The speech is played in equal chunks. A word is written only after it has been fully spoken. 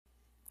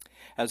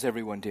How's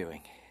everyone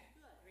doing?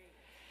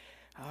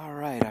 All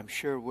right, I'm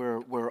sure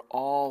we're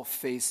all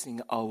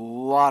facing a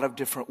lot of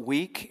different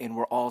week, and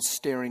we're all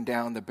staring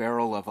down the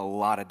barrel of a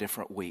lot of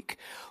different week.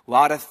 A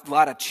lot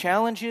of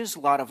challenges, a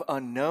lot of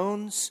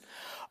unknowns,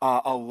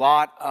 a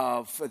lot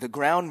of the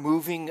ground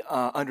moving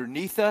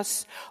underneath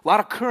us, a lot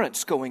of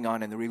currents going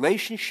on in the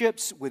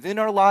relationships within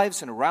our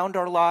lives and around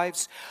our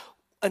lives.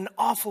 An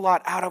awful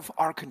lot out of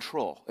our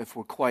control, if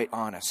we're quite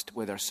honest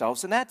with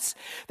ourselves. And that's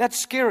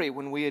scary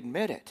when we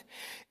admit it.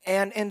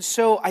 And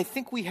so I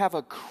think we have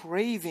a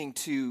craving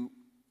to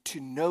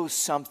know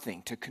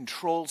something, to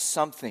control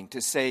something,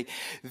 to say,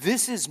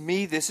 this is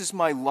me, this is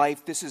my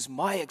life, this is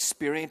my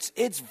experience,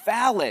 it's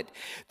valid.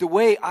 The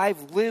way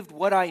I've lived,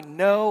 what I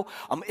know,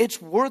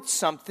 it's worth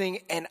something,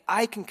 and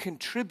I can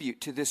contribute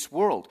to this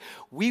world.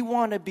 We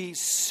want to be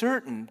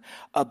certain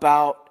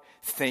about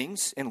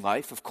things in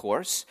life, of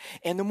course,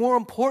 and the more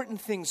important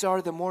things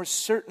are, the more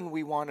certain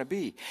we want to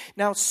be.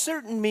 Now,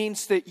 certain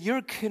means that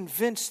you're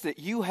convinced that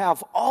you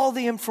have all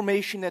the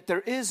information that there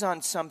is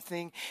on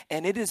something,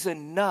 and it is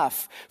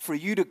enough for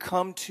you to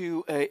come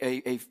to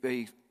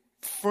a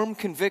firm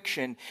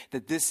conviction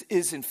that this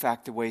is, in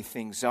fact, the way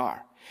things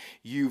are.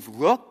 You've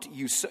looked,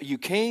 you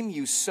came,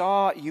 you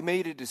saw, you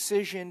made a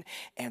decision,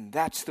 and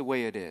that's the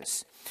way it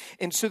is.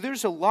 And so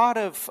there's a lot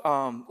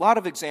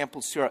of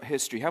examples throughout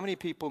history. How many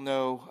people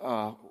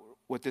know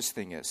what this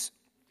thing is?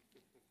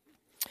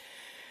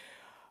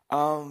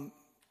 How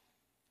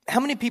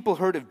many people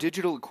heard of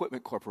Digital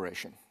Equipment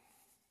Corporation?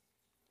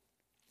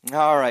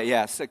 All right,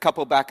 yes, a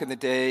couple back in the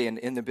day and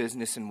in the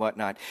business and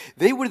whatnot.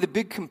 They were the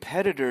big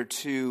competitor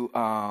to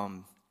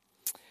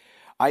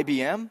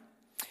IBM.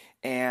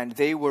 And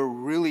they were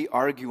really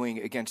arguing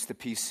against the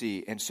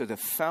PC. And so the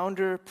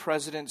founder,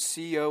 president,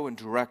 CEO, and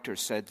director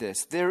said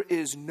this: there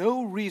is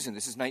no reason,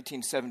 this is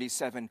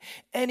 1977,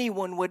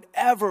 anyone would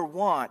ever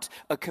want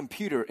a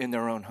computer in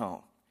their own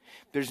home.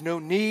 There's no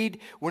need.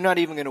 We're not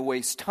even going to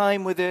waste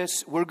time with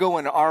this. We're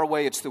going our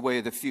way. It's the way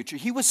of the future.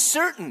 He was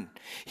certain.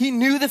 He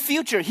knew the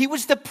future. He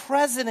was the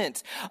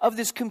president of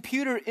this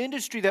computer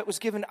industry that was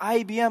giving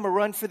IBM a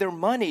run for their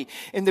money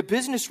in the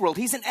business world.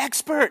 He's an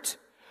expert.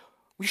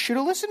 We should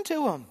have listened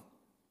to him.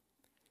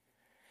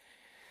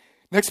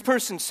 Next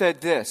person said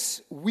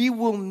this: we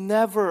will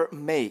never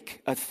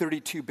make a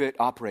 32-bit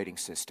operating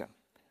system.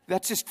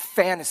 That's just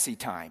fantasy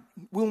time.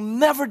 We'll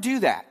never do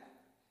that.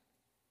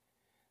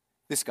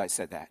 This guy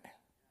said that.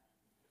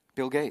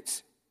 Bill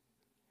Gates.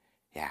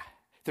 Yeah,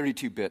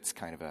 32 bits,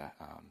 kind of a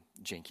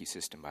janky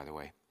system, by the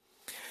way.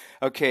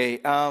 Okay,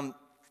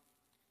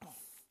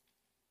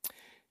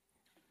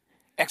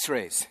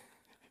 X-rays.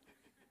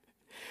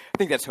 I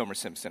think that's Homer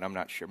Simpson. I'm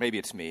not sure. Maybe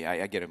it's me.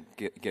 I get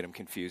him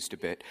confused a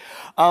bit.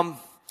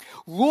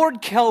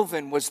 Lord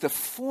Kelvin was the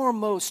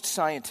foremost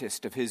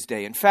scientist of his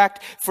day. In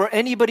fact, for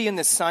anybody in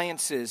the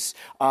sciences,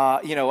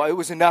 it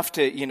was enough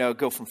to,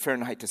 go from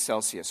Fahrenheit to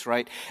Celsius,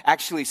 right?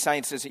 Actually,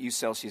 science doesn't use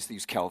Celsius, they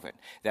use Kelvin.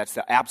 That's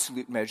the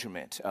absolute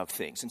measurement of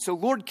things. And so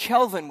Lord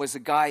Kelvin was a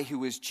guy who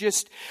was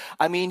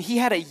he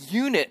had a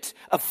unit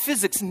of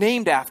physics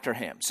named after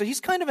him. So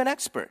he's kind of an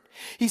expert.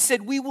 He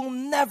said, we will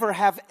never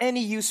have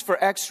any use for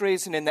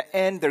X-rays, and in the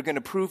end, they're going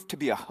to prove to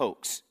be a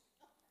hoax.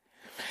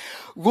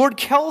 Lord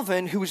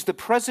Kelvin, who was the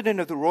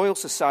president of the Royal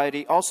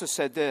Society, also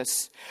said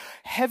this: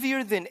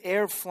 heavier than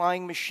air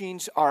flying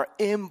machines are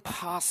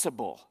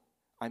impossible.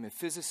 I'm a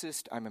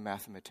physicist, I'm a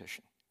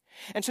mathematician.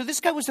 And so this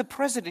guy was the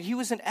president. He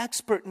was an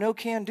expert, no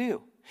can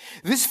do.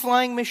 This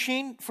flying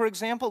machine, for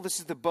example, this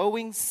is the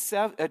Boeing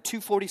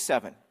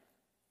 247.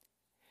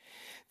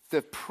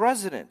 The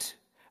president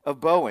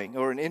of Boeing,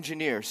 or an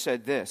engineer,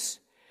 said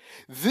this: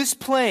 this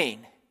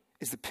plane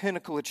is the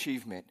pinnacle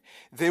achievement.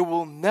 There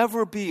will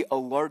never be a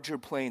larger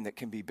plane that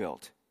can be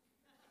built.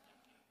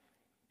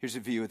 Here's a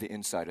view of the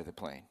inside of the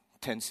plane,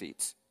 10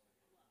 seats.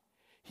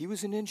 He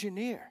was an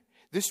engineer.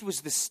 This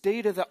was the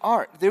state of the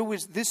art.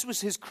 This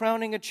was his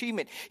crowning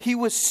achievement. He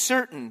was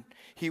certain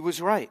he was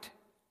right.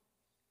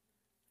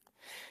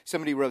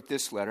 Somebody wrote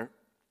this letter: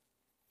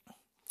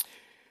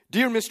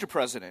 Dear Mr.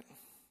 President,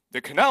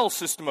 the canal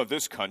system of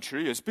this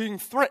country is being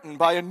threatened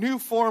by a new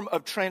form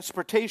of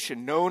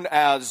transportation known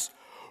as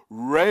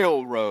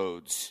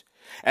railroads.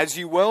 As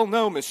you well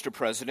know, Mr.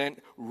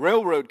 President,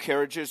 railroad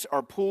carriages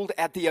are pulled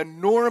at the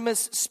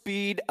enormous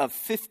speed of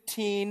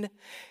 15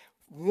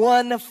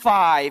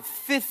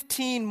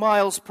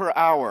 miles per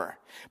hour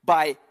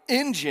by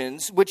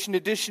engines which, in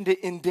addition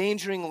to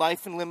endangering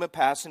life and limb of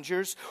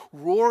passengers,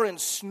 roar and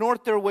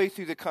snort their way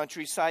through the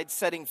countryside,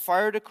 setting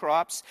fire to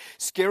crops,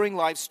 scaring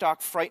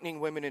livestock, frightening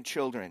women and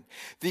children.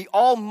 The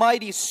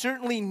Almighty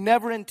certainly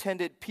never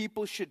intended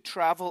people should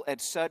travel at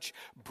such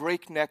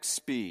breakneck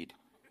speed.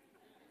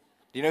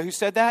 Do you know who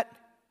said that?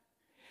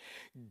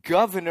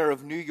 Governor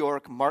of New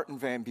York, Martin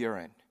Van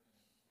Buren.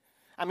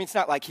 It's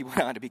not like he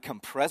went on to become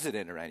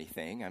president or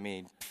anything.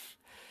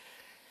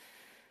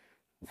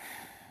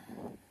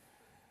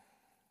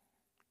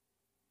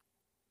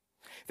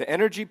 The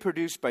energy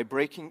produced by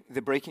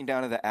the breaking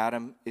down of the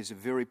atom is a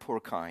very poor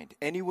kind.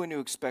 Anyone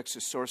who expects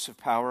a source of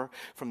power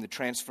from the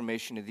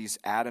transformation of these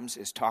atoms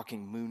is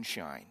talking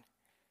moonshine.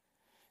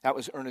 That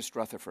was Ernest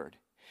Rutherford.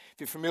 If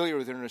you're familiar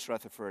with Ernest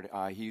Rutherford,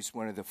 he's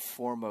one of the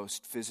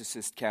foremost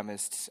physicist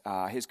chemists.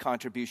 His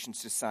contributions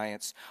to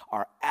science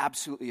are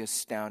absolutely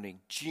astounding.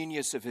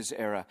 Genius of his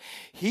era.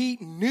 He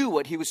knew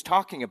what he was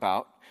talking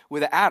about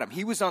with the atom.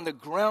 He was on the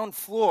ground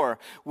floor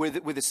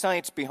with the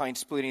science behind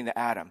splitting the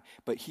atom.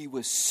 But he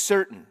was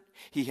certain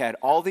he had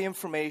all the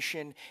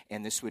information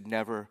and this would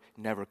never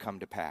come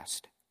to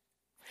pass.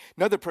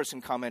 Another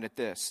person commented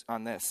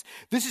on this.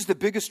 This is the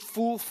biggest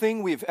fool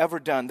thing we've ever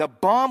done. The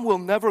bomb will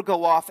never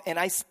go off, and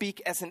I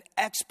speak as an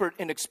expert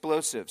in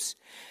explosives.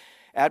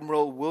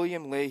 Admiral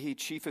William Leahy,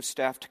 Chief of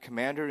Staff to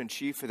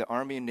Commander-in-Chief of the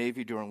Army and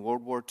Navy during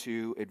World War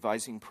II,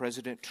 advising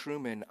President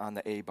Truman on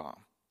the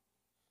A-bomb.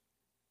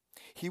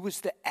 He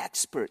was the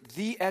expert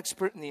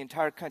in the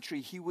entire country.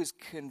 He was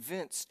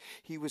convinced,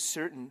 he was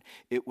certain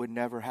it would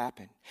never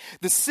happen.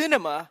 The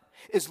cinema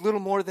is little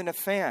more than a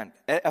fad.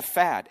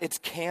 It's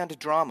canned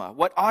drama.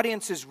 What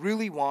audiences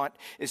really want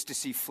is to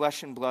see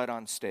flesh and blood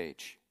on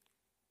stage.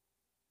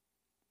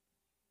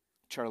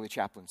 Charlie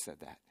Chaplin said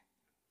that.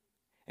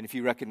 And if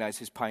you recognize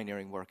his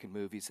pioneering work in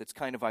movies, it's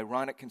kind of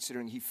ironic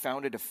considering he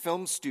founded a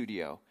film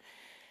studio.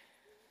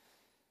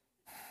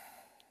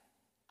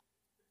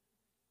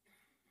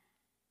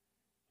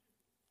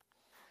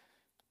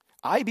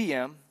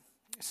 IBM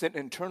sent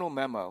an internal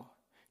memo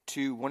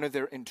to one of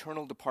their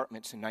internal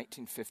departments in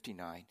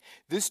 1959.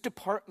 This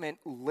department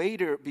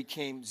later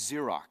became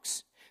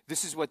Xerox.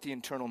 This is what the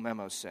internal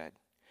memo said.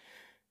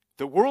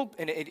 The world,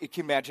 and it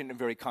can imagine in a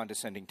very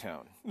condescending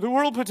tone, the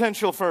world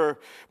potential for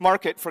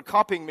market for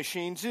copying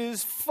machines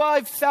is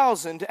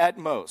 5,000 at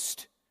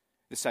most.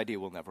 This idea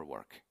will never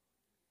work.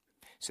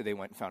 So they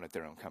went and founded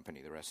their own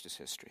company. The rest is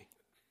history.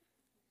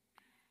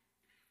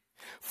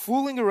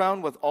 Fooling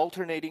around with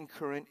alternating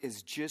current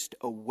is just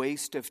a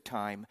waste of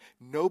time.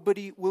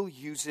 Nobody will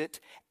use it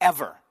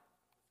ever.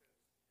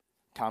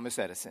 Thomas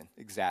Edison,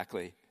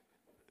 exactly.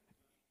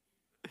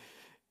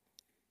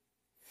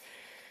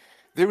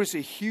 There was a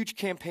huge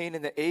campaign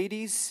in the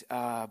 80s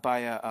by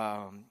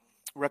a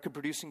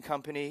record-producing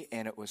company,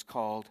 and it was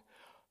called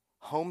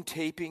Home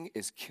Taping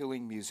is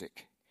Killing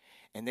Music.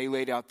 And they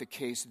laid out the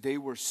case. They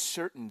were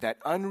certain that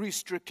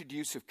unrestricted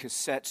use of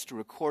cassettes to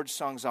record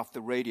songs off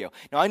the radio.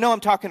 Now, I know I'm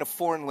talking a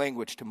foreign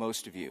language to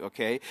most of you,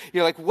 okay?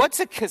 You're like, what's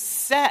a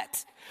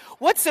cassette?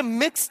 What's a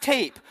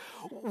mixtape?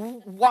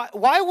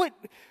 Why would...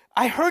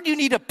 I heard you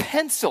need a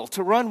pencil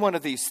to run one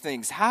of these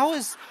things. How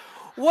is...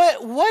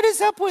 What is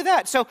up with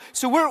that? So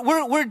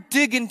we're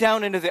digging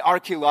down into the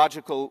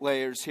archaeological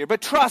layers here.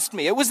 But trust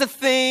me, it was a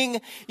thing,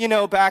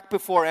 back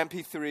before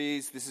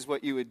MP3s. This is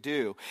what you would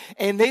do.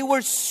 And they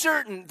were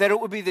certain that it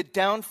would be the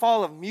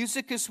downfall of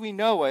music as we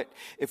know it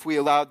if we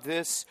allowed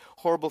this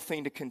horrible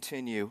thing to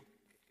continue.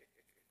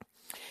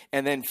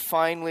 And then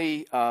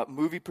finally,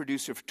 movie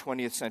producer for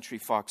 20th Century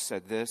Fox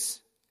said this: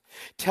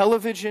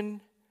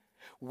 television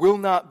will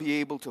not be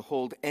able to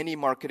hold any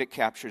market it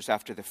captures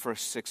after the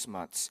first 6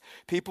 months.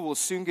 People will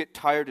soon get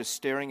tired of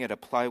staring at a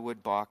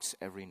plywood box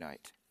every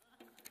night.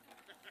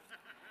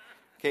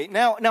 Okay,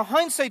 now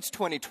hindsight's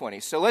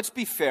 20/20, so let's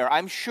be fair.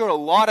 I'm sure a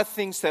lot of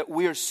things that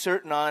we're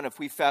certain on, if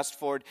we fast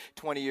forward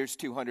 20 years,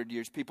 200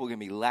 years, people are going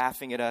to be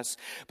laughing at us.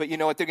 But you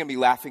know what? They're going to be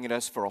laughing at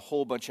us for a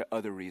whole bunch of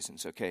other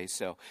reasons, okay?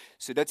 So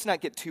let's not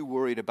get too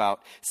worried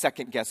about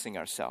second-guessing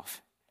ourselves.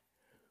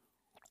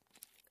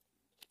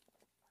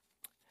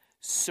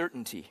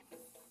 Certainty.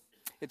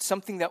 It's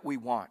something that we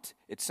want.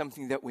 It's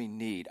something that we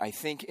need. I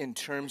think in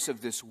terms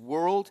of this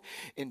world,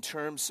 in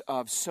terms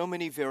of so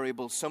many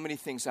variables, so many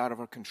things out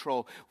of our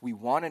control, we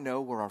want to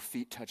know where our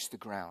feet touch the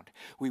ground.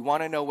 We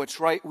want to know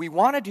what's right. We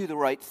want to do the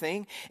right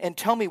thing. And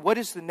tell me, what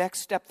is the next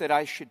step that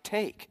I should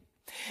take?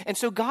 And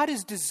so God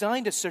has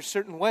designed us a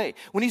certain way.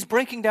 When he's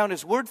breaking down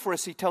his word for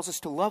us, he tells us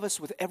to love us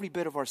with every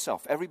bit of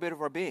ourself, every bit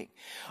of our being.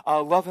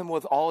 Love him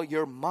with all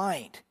your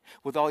mind,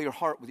 with all your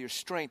heart, with your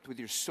strength, with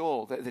your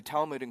soul. The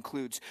Talmud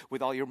includes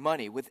with all your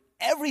money, with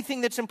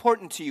everything that's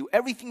important to you,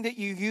 everything that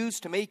you use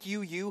to make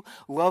you,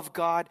 love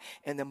God.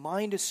 And the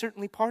mind is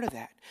certainly part of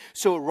that.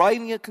 So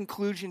arriving at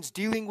conclusions,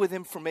 dealing with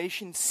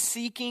information,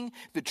 seeking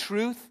the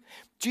truth.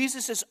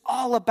 Jesus is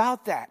all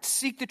about that.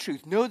 Seek the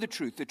truth. Know the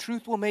truth. The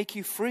truth will make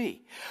you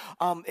free.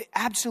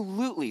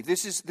 Absolutely.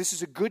 This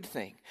is a good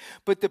thing.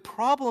 But the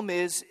problem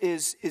is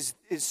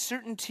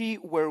certainty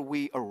where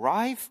we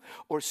arrive,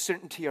 or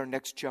certainty our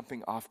next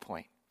jumping off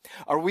point?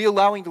 Are we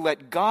allowing to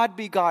let God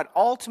be God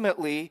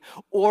ultimately,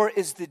 or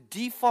is the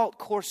default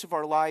course of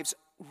our lives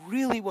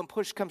really, when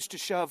push comes to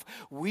shove,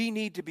 we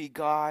need to be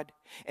God?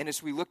 And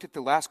as we looked at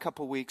the last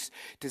couple weeks,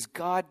 does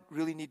God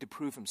really need to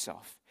prove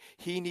himself?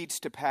 He needs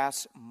to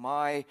pass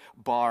my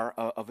bar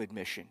of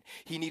admission.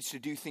 He needs to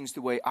do things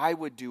the way I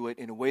would do it,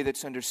 in a way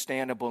that's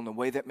understandable, in a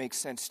way that makes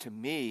sense to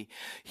me.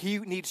 He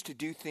needs to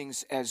do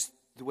things as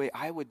the way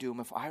I would do them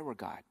if I were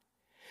God.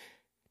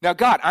 Now,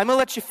 God, I'm going to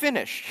let you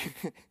finish.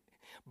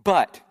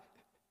 But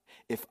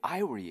if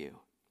I were you,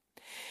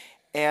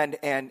 and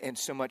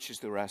so much is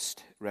the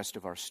rest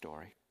of our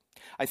story.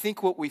 I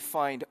think what we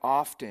find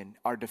often,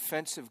 our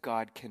defense of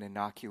God can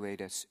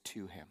inoculate us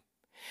to him.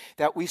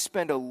 that we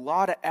spend a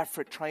lot of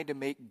effort trying to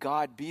make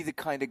God be the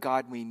kind of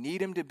God we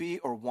need him to be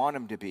or want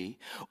him to be,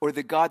 or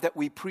the God that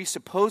we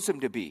presuppose him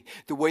to be.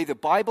 The way the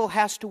Bible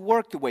has to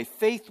work, the way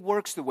faith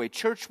works, the way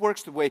church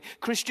works, the way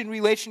Christian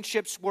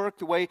relationships work,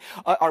 the way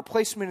our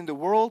placement in the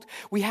world.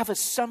 We have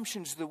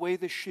assumptions of the way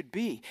this should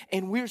be,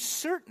 and we're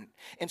certain.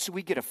 And so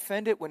we get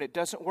offended when it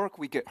doesn't work.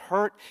 We get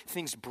hurt.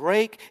 Things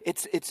break.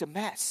 It's a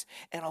mess.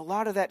 And a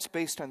lot of that's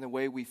based on the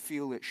way we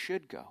feel it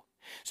should go.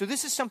 So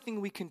this is something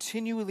we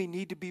continually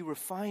need to be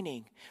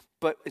refining,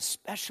 but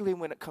especially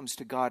when it comes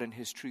to God and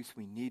his truth,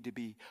 we need to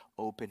be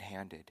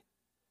open-handed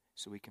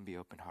so we can be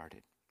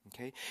open-hearted.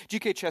 Okay?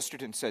 G.K.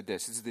 Chesterton said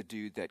this. This is the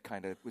dude that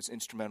kind of was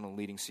instrumental in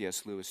leading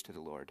C.S. Lewis to the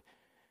Lord.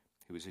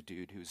 He was a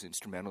dude who was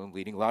instrumental in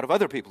leading a lot of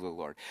other people to the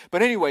Lord.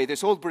 But anyway,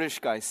 this old British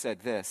guy said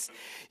this.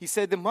 He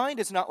said, the mind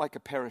is not like a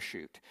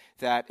parachute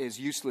that is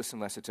useless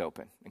unless it's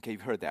open. Okay,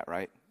 you've heard that,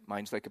 right?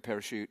 Mind's like a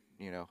parachute,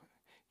 you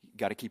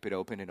got to keep it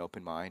open, an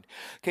open mind.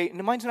 Okay, and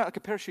the mind's not like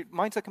a parachute.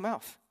 Mind's like a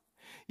mouth.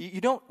 You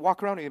don't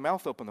walk around with your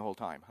mouth open the whole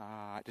time,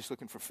 just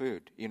looking for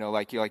food.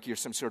 Like you're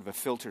some sort of a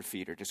filter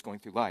feeder just going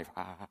through life.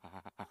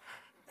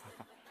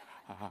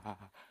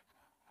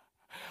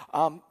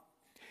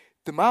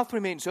 The mouth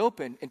remains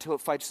open until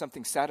it finds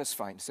something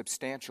satisfying,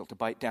 substantial, to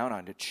bite down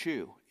on, to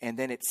chew. And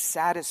then it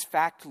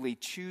satisfactorily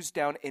chews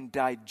down and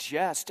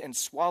digests and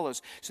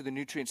swallows so the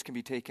nutrients can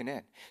be taken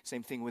in.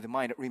 Same thing with the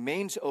mind. It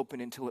remains open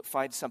until it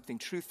finds something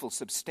truthful,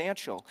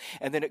 substantial,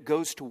 and then it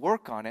goes to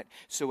work on it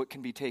so it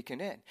can be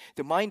taken in.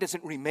 The mind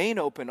doesn't remain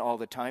open all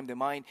the time. The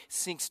mind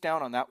sinks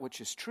down on that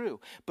which is true.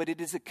 But it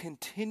is a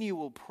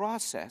continual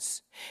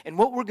process. And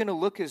what we're going to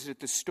look is at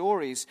the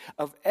stories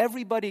of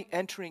everybody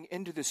entering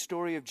into the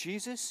story of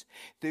Jesus.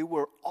 They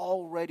were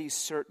already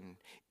certain,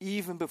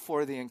 even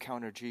before they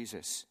encountered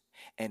Jesus,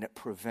 and it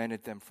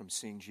prevented them from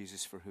seeing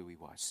Jesus for who he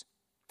was.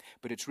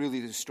 But it's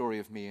really the story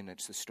of me, and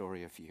it's the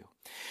story of you.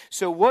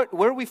 So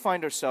where we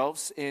find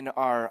ourselves in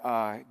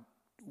our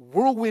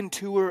whirlwind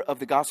tour of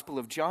the Gospel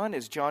of John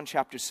is John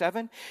chapter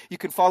 7. You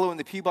can follow in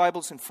the Pew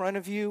Bibles in front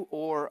of you,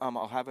 or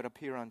I'll have it up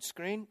here on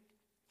screen.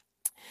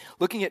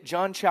 Looking at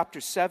John chapter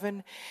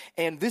 7,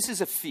 and this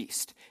is a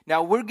feast.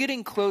 Now, we're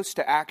getting close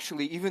to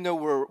actually, even though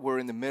we're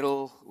in the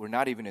middle, we're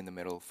not even in the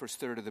middle, first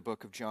third of the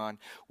book of John,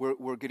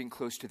 we're getting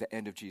close to the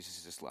end of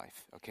Jesus'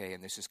 life, okay?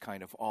 And this is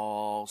kind of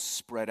all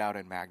spread out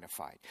and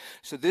magnified.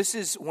 So this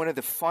is one of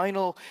the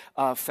final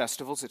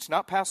festivals. It's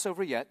not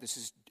Passover yet. This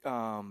is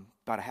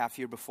about a half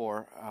year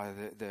before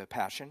the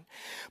Passion.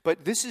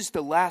 But this is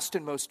the last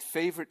and most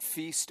favorite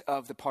feast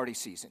of the party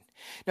season.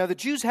 Now, the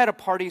Jews had a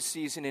party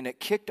season, and it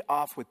kicked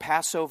off with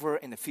Passover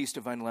and the Feast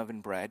of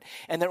Unleavened Bread.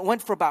 And then it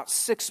went for about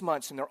 6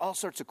 months, and there are all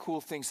sorts of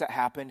cool things that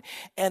happened.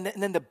 And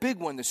then the big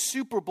one, the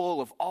Super Bowl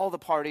of all the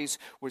parties,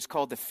 was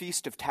called the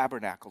Feast of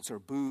Tabernacles, or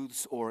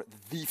Booths, or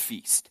the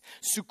Feast,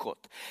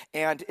 Sukkot.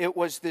 And it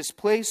was this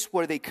place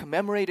where they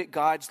commemorated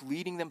God's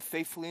leading them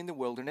faithfully in the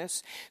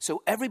wilderness.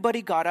 So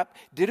everybody got up,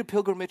 did a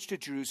pilgrimage to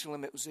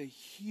Jerusalem. It was a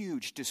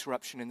huge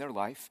disruption in their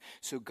life,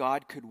 so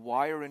God could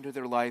wire into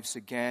their lives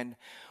again.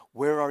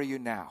 Where are you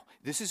now?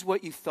 This is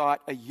what you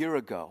thought a year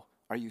ago.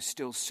 Are you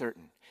still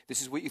certain?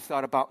 This is what you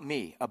thought about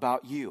me,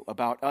 about you,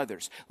 about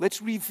others.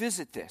 Let's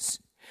revisit this.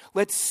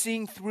 Let's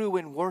sing through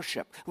in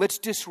worship. Let's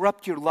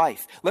disrupt your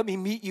life. Let me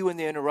meet you in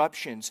the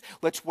interruptions.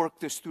 Let's work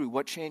this through.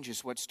 What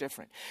changes? What's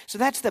different? So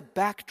that's the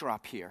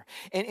backdrop here.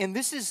 And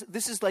this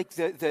is like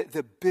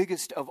the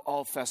biggest of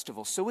all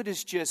festivals. So it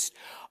is just,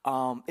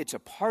 it's a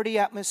party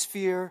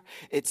atmosphere.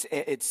 It's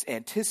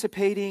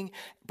anticipating,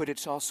 but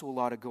it's also a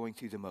lot of going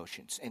through the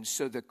motions. And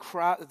so the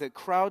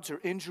crowds are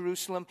in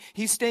Jerusalem.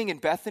 He's staying in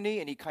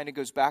Bethany, and he kind of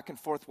goes back and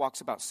forth, walks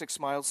about 6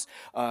 miles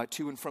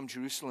to and from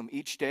Jerusalem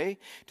each day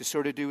to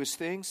sort of do his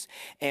thing.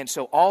 And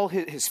so all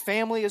his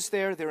family is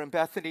there. They're in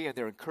Bethany, and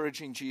they're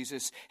encouraging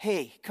Jesus.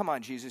 Hey, come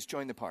on, Jesus,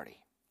 join the party.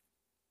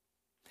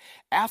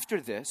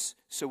 After this,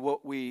 so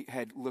what we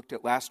had looked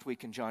at last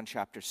week in John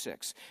chapter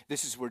 6,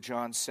 this is where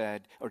John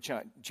said, or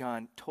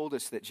John told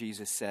us that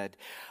Jesus said,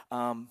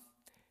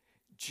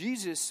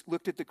 Jesus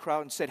looked at the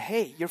crowd and said,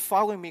 hey, you're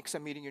following me because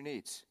I'm meeting your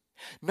needs.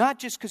 Not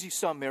just because you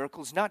saw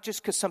miracles, not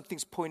just because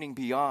something's pointing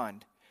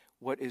beyond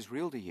what is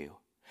real to you,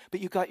 but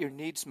you got your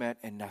needs met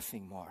and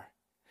nothing more.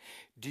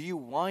 Do you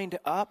wind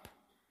up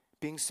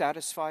being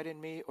satisfied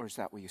in me, or is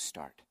that where you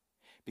start?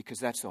 Because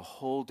that's the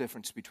whole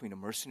difference between a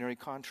mercenary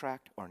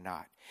contract or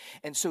not.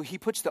 And so he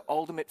puts the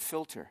ultimate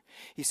filter.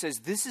 He says,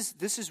 this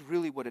is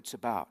really what it's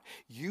about.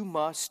 You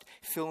must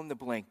fill in the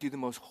blank, do the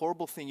most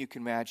horrible thing you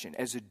can imagine.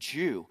 As a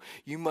Jew,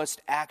 you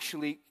must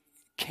actually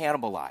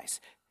cannibalize.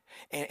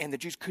 And the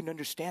Jews couldn't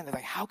understand. They're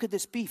like, how could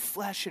this be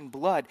flesh and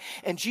blood?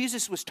 And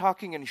Jesus was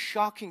talking in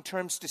shocking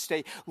terms to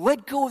say,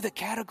 let go of the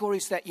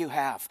categories that you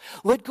have.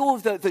 Let go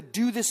of the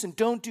do this and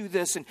don't do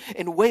this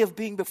and way of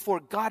being before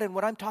God. And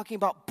what I'm talking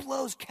about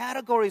blows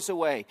categories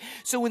away.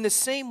 So in the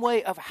same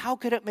way of how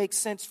could it make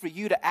sense for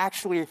you to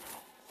actually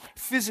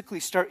physically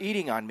start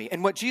eating on me?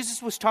 And what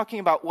Jesus was talking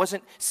about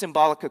wasn't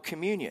symbolic of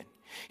communion.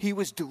 He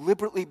was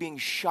deliberately being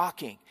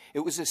shocking. It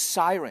was a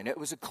siren. It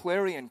was a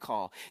clarion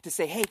call to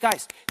say, hey,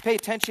 guys, pay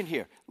attention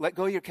here. Let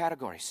go of your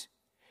categories.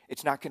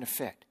 It's not going to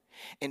fit.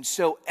 And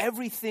so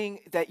everything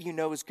that you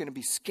know is going to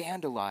be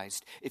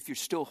scandalized if you're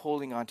still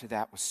holding on to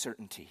that with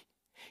certainty.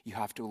 You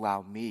have to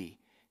allow me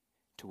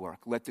to work.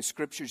 Let the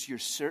scriptures you're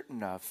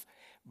certain of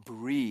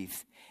breathe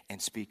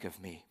and speak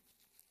of me.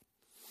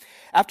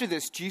 After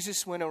this,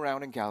 Jesus went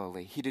around in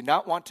Galilee. He did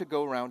not want to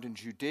go around in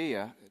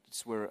Judea,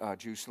 it's where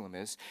Jerusalem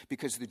is,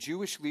 because the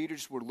Jewish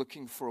leaders were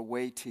looking for a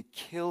way to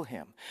kill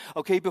him.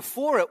 Okay,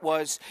 before it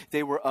was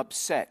they were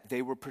upset,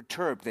 they were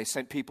perturbed, they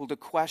sent people to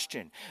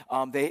question.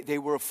 They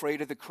were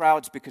afraid of the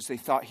crowds because they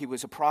thought he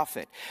was a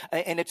prophet.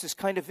 And it's this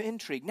kind of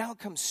intrigue. Now it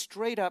comes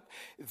straight up,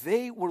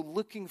 they were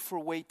looking for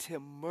a way to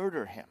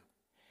murder him.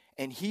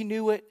 And he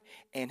knew it,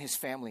 and his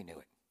family knew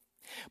it.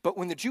 But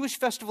when the Jewish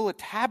festival of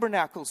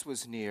tabernacles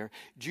was near,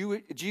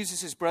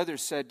 Jesus'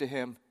 brothers said to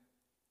him,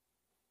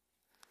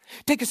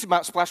 take us to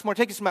Mount Splashmore,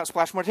 take us to Mount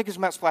Splashmore, take us to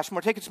Mount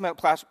Splashmore, take us to Mount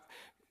Splashmore.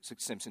 It's a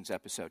Simpsons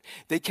episode.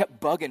 They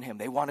kept bugging him.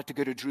 They wanted to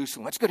go to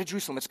Jerusalem. Let's go to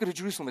Jerusalem, let's go to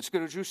Jerusalem, let's go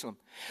to Jerusalem.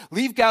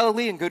 Leave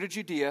Galilee and go to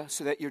Judea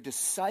so that your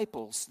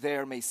disciples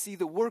there may see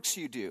the works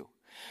you do.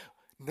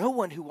 No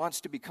one who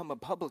wants to become a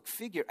public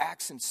figure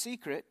acts in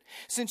secret.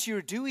 Since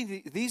you're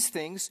doing these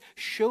things,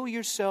 show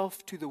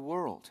yourself to the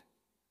world.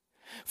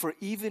 For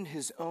even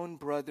his own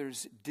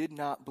brothers did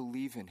not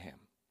believe in him.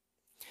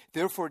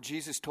 Therefore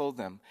Jesus told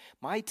them,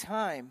 my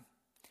time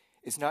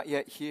is not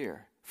yet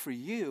here. For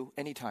you,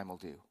 any time will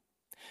do.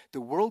 The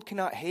world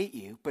cannot hate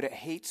you, but it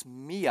hates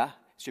me,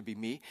 should be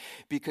me,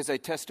 because I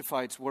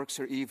testify its works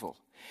are evil.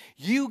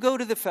 You go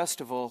to the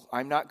festival.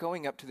 I'm not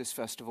going up to this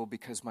festival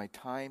because my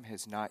time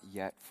has not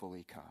yet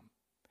fully come.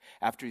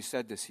 After he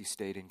said this, he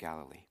stayed in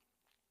Galilee.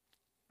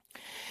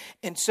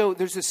 And so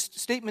there's this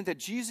statement that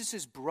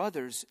Jesus'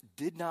 brothers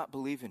did not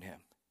believe in him.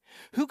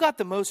 Who got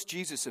the most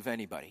Jesus of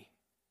anybody?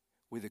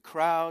 Were the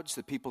crowds,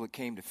 the people that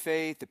came to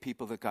faith, the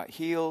people that got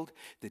healed,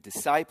 the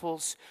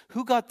disciples?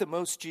 Who got the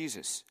most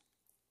Jesus?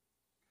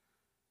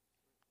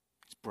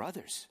 His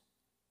brothers.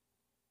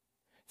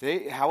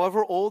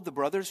 However old the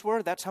brothers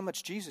were, that's how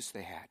much Jesus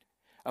they had.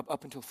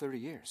 Up until 30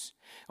 years.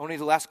 Only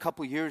the last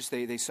couple of years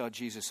they saw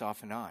Jesus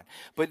off and on.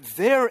 But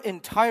their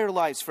entire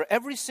lives, for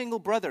every single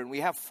brother, and we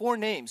have 4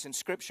 names in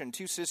Scripture and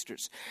 2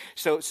 sisters.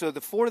 So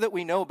the 4 that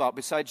we know about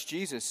besides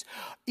Jesus,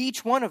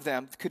 each one of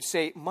them could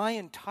say, my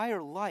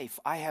entire life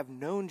I have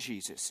known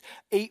Jesus,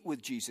 ate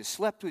with Jesus,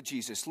 slept with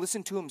Jesus,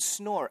 listened to him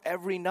snore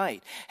every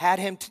night, had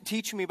him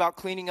teach me about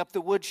cleaning up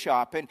the wood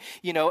shop, and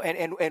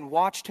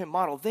watched him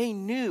model. They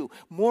knew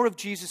more of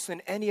Jesus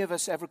than any of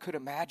us ever could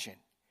imagine.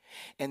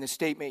 And the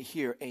statement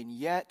here, and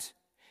yet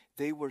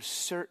they were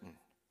certain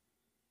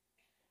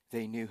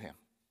they knew him.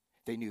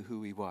 They knew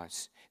who he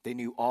was. They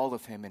knew all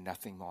of him and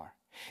nothing more.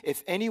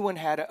 If anyone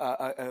had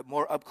a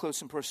more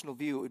up-close and personal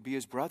view, it would be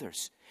his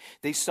brothers.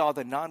 They saw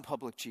the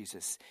non-public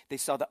Jesus. They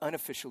saw the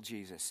unofficial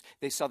Jesus.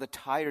 They saw the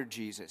tired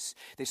Jesus.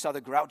 They saw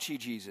the grouchy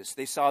Jesus.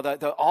 They saw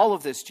all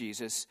of this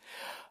Jesus.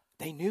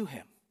 They knew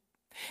him.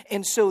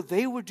 And so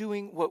they were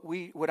doing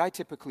what I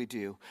typically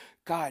do.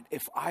 God,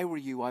 if I were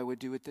you, I would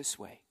do it this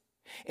way.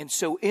 And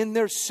so in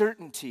their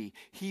certainty,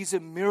 he's a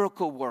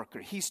miracle worker.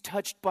 He's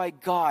touched by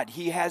God.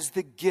 He has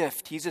the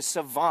gift. He's a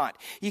savant.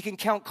 He can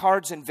count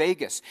cards in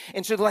Vegas.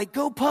 And so they're like,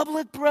 go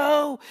public,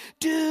 bro.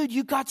 Dude,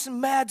 you got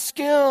some mad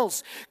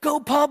skills. Go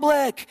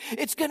public.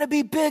 It's going to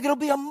be big. It'll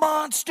be a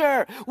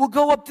monster. We'll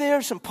go up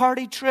there, some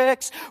party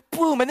tricks.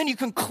 Boom. And then you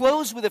can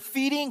close with a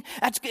feeding.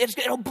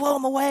 It'll blow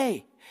them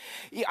away.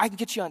 I can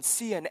get you on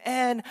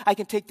CNN. I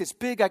can take this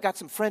big. I got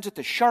some friends at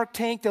the Shark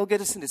Tank. They'll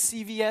get us into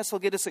CVS. They'll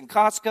get us in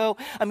Costco.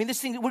 I mean,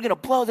 we're going to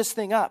blow this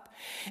thing up.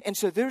 And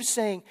so they're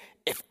saying,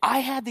 if I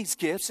had these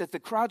gifts, if the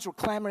crowds were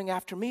clamoring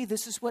after me,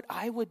 this is what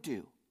I would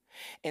do.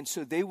 And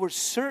so they were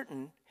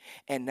certain,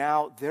 and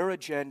now their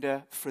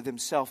agenda for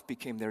themselves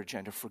became their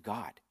agenda for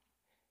God.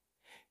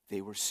 They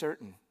were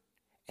certain,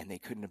 and they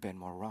couldn't have been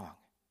more wrong.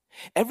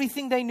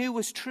 Everything they knew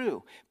was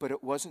true, but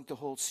it wasn't the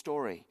whole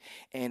story.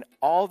 And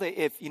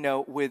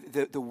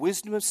with the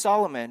wisdom of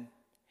Solomon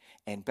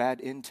and bad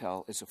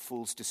intel is a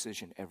fool's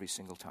decision every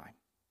single time.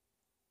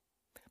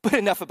 But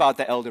enough about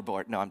the elder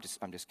board. No, I'm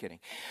just kidding.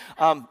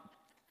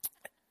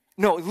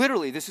 No,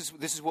 literally, this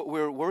is what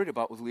we're worried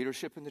about with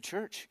leadership in the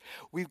church.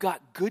 We've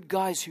got good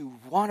guys who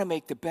want to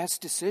make the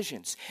best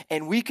decisions,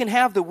 and we can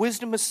have the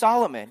wisdom of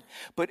Solomon,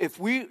 but if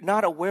we're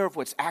not aware of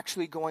what's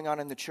actually going on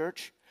in the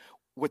church,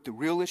 what the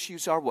real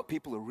issues are, what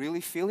people are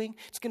really feeling,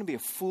 it's going to be a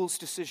fool's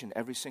decision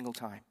every single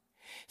time.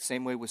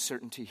 Same way with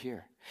certainty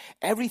here.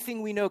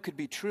 Everything we know could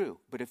be true,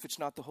 but if it's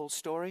not the whole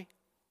story,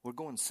 we're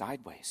going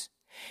sideways.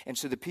 And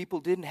so the people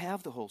didn't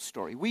have the whole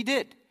story. We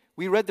did.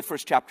 We read the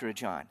first chapter of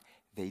John.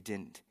 They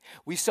didn't.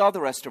 We saw the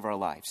rest of our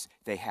lives.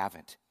 They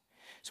haven't.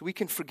 So we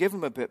can forgive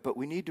them a bit, but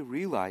we need to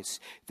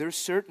realize their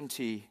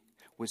certainty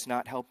was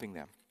not helping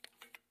them.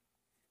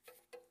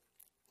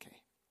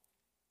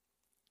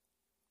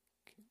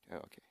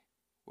 Okay.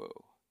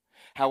 Whoa.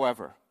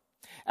 However,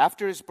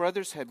 after his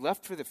brothers had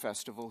left for the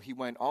festival, he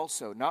went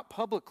also, not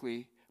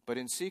publicly, but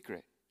in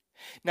secret.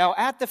 Now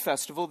at the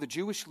festival, the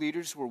Jewish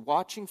leaders were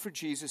watching for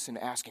Jesus and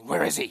asking,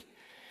 where is he?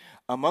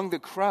 Among the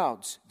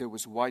crowds, there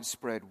was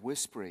widespread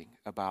whispering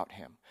about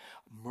him,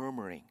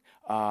 murmuring,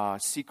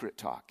 secret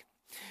talk.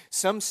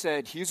 Some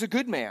said, "He is a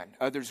good man."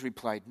 Others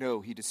replied,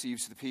 "No, he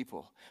deceives the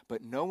people."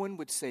 But no one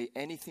would say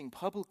anything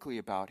publicly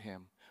about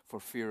him for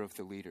fear of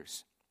the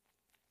leaders.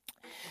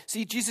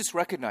 See, Jesus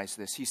recognized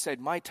this. He said,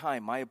 my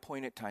time, my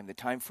appointed time, the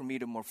time for me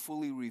to more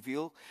fully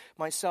reveal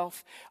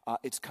myself,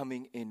 it's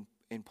coming in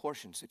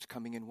portions. It's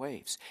coming in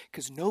waves.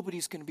 Because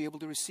nobody's going to be able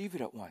to receive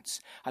it at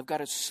once. I've got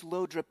to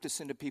slow drip this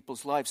into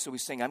people's lives. So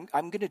he's saying, I'm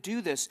going to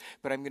do this,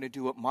 but I'm going to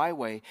do it my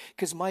way.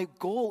 Because my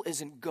goal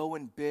isn't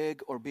going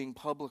big or being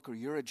public or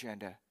your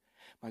agenda.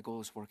 My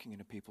goal is working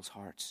into people's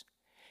hearts.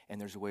 And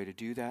there's a way to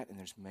do that, and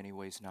there's many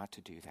ways not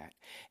to do that.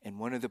 And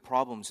one of the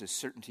problems is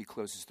certainty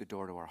closes the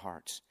door to our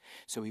hearts.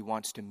 So he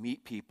wants to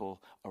meet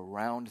people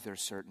around their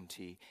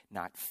certainty,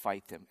 not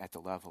fight them at the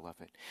level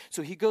of it.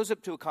 So he goes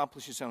up to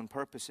accomplish his own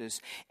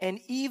purposes. And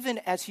even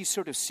as he's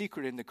sort of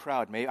secret in the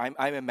crowd,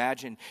 I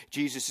imagine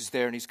Jesus is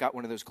there, and he's got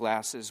one of those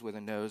glasses with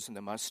a nose and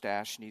the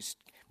mustache. And he's,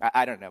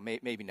 I don't know,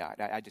 maybe not.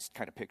 I just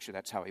kind of picture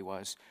that's how he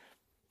was.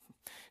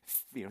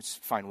 It's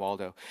fine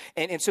Waldo.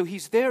 And so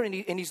he's there and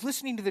he's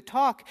listening to the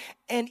talk.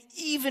 And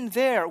even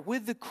there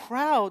with the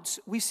crowds,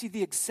 we see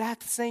the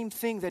exact same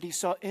thing that he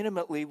saw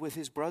intimately with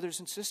his brothers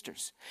and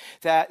sisters.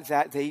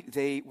 That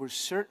they were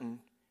certain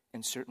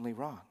and certainly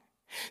wrong.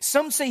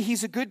 Some say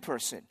he's a good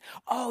person.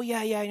 Oh,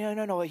 yeah,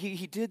 no.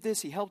 He did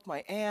this. He helped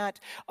my aunt.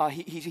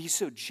 He's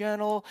so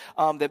gentle.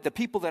 The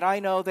people that I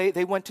know,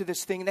 they went to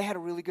this thing and they had a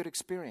really good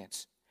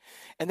experience.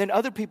 And then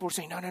other people were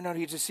saying, no,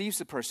 he deceives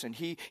the person.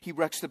 He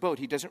wrecks the boat.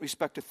 He doesn't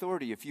respect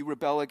authority. If you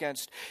rebel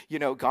against,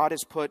 God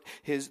has put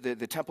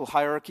the temple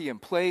hierarchy in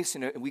place,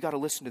 and we got to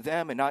listen to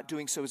them, and not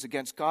doing so is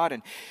against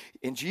God.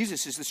 And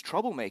Jesus is this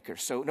troublemaker.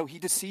 So, no, he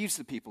deceives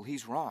the people.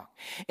 He's wrong.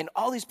 And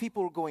all these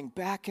people were going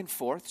back and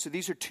forth. So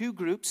these are two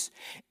groups,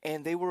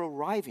 and they were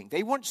arriving.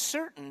 They weren't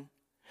certain,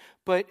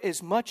 but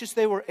as much as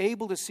they were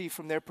able to see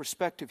from their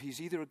perspective,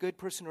 he's either a good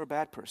person or a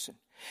bad person.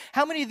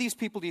 How many of these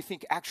people do you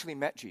think actually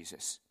met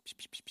Jesus?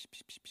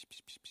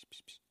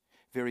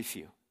 Very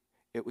few.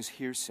 It was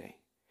hearsay.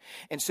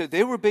 And so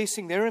they were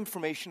basing their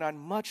information on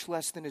much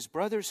less than his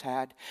brothers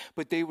had,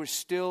 but they were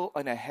still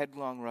in a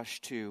headlong rush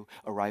to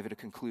arrive at a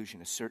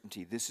conclusion, a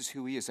certainty. This is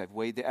who he is. I've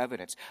weighed the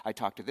evidence. I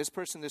talked to this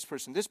person, this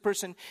person, this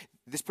person.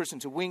 This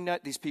person's a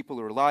wingnut. These people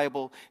are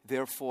reliable.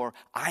 Therefore,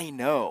 I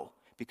know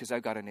because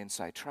I've got an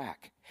inside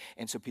track.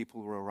 And so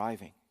people were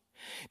arriving.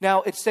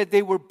 Now, it said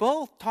they were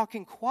both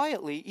talking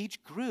quietly,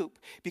 each group,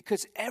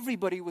 because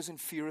everybody was in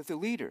fear of the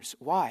leaders.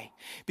 Why?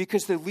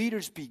 Because the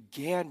leaders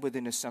began with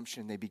an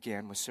assumption. They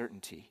began with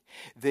certainty.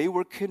 They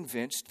were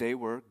convinced they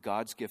were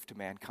God's gift to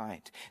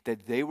mankind,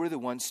 that they were the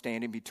ones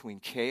standing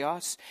between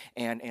chaos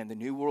and the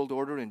New World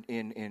Order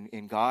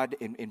in God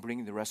in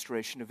bringing the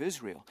restoration of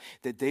Israel,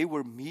 that they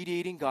were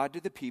mediating God to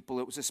the people.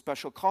 It was a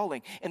special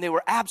calling, and they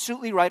were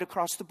absolutely right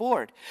across the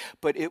board.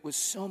 But it was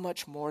so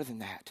much more than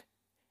that.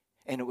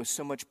 And it was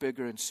so much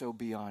bigger and so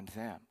beyond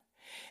them.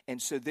 And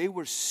so they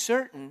were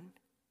certain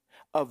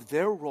of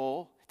their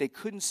role. They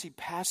couldn't see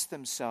past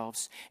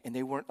themselves, and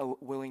they weren't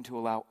willing to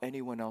allow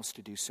anyone else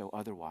to do so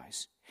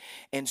otherwise.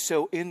 And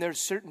so in their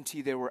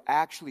certainty, they were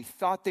actually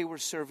thought they were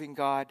serving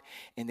God,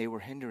 and they were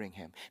hindering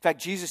him. In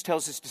fact, Jesus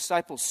tells his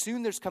disciples,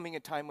 soon there's coming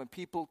a time when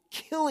people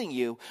killing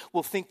you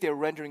will think they're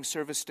rendering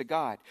service to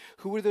God.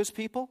 Who were those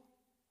people?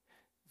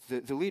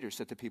 The leaders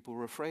that the people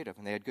were afraid of,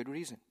 and they had good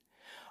reason.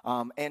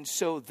 And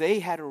so they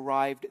had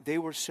arrived. They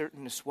were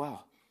certain as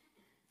well.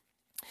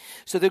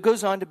 So there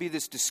goes on to be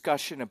this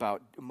discussion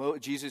about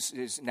Jesus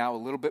is now a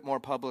little bit more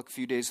public. A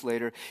few days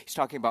later, he's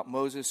talking about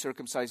Moses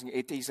circumcising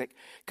 8 days. He's like,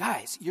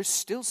 guys, you're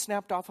still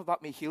snapped off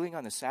about me healing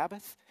on the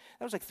Sabbath?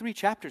 That was like 3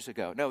 chapters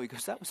ago. No, he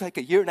goes, that was like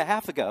a year and a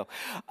half ago.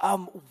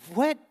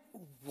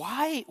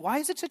 Why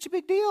is it such a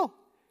big deal?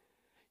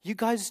 You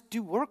guys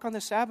do work on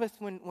the Sabbath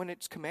when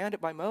it's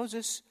commanded by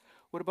Moses.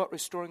 What about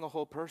restoring a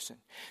whole person?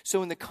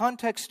 So in the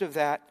context of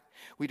that,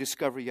 we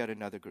discover yet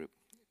another group.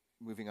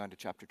 Moving on to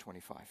chapter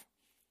 25.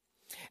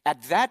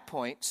 At that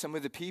point, some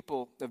of the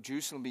people of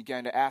Jerusalem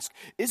began to ask,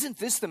 isn't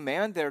this the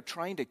man they're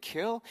trying to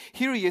kill?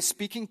 Here he is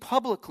speaking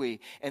publicly,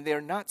 and they're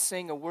not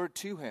saying a word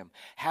to him.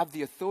 Have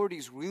the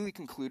authorities really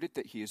concluded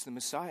that he is the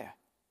Messiah?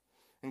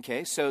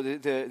 Okay, so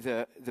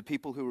the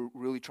people who are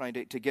really trying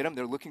to get him,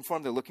 they're looking for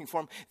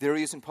him. There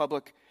he is in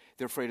public.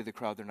 They're afraid of the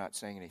crowd. They're not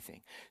saying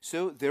anything.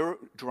 So they're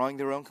drawing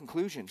their own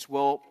conclusions.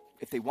 Well,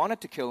 if they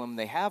wanted to kill him,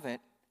 they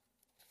haven't.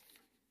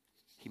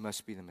 He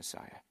must be the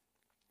Messiah.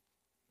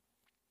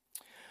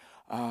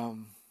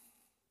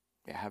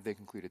 Have they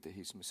concluded that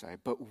he's the Messiah?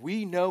 But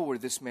we know where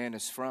this man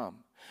is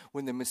from.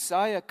 When the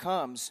Messiah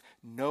comes,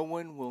 no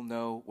one will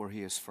know where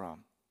he is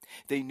from.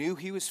 They knew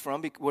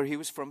where he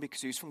was from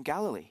because he was from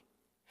Galilee.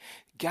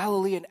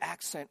 Galilean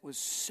accent was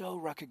so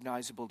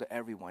recognizable to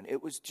everyone.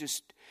 It was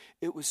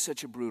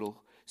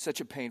such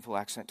a painful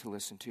accent to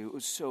listen to. It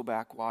was so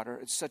backwater.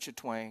 It's such a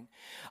twang.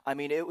 I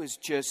mean, it was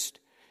just,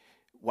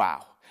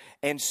 Wow.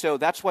 And so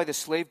that's why the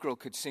slave girl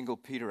could single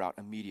Peter out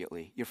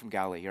immediately. You're from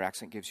Galilee. Your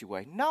accent gives you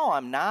away. No,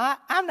 I'm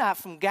not. I'm not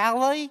from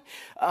Galilee.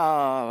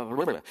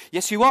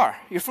 Yes, you are.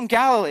 You're from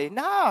Galilee.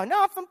 No,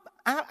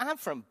 I'm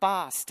from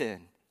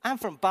Boston. I'm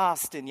from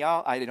Boston,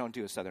 y'all. I don't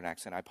do a southern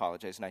accent. I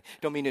apologize. And I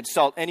don't mean to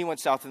insult anyone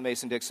south of the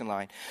Mason-Dixon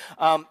line.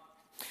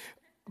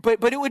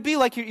 But it would be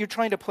like you're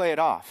trying to play it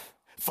off.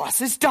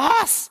 Was ist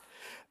das?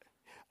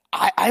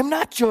 I'm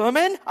not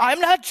German. I'm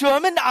not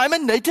German. I'm a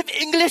native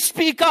English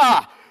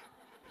speaker.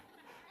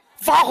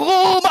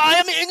 Warum? I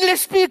am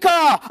English speaker.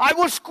 I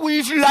will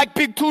squeeze you like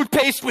big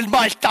toothpaste with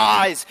my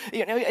thighs.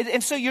 You know,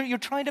 and so you're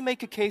trying to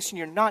make a case and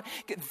you're not.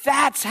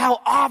 That's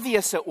how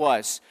obvious it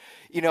was.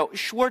 You know,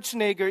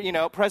 Schwarzenegger, you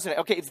know,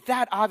 president. Okay, it's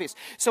that obvious.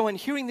 So in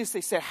hearing this,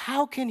 they said,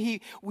 how can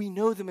we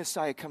know the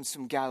Messiah comes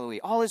from Galilee.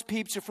 All his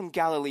peeps are from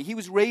Galilee. He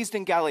was raised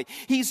in Galilee.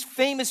 He's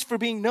famous for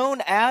being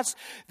known as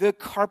the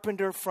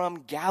carpenter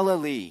from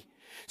Galilee.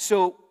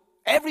 So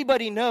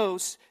everybody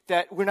knows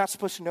that we're not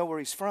supposed to know where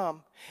he's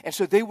from. And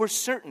so they were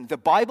certain. The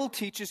Bible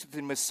teaches that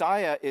the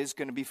Messiah is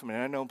going to be from an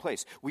unknown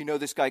place. We know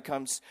this guy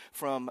comes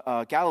from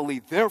Galilee.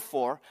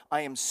 Therefore,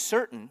 I am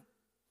certain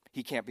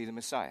he can't be the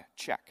Messiah.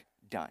 Check.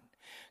 Done.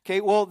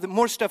 Okay, well, the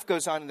more stuff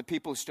goes on and the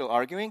people are still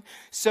arguing.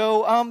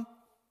 So,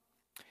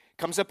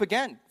 comes up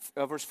again,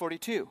 verse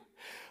 42.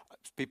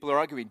 People are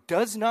arguing,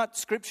 does not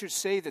Scripture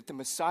say that the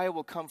Messiah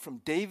will come from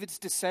David's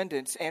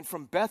descendants and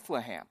from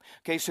Bethlehem?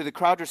 Okay, so the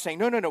crowd are saying,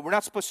 no, we're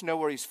not supposed to know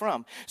where he's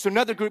from. So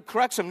another group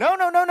corrects him,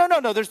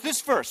 no, there's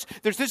this verse,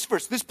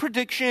 this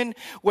prediction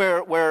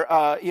where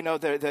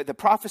the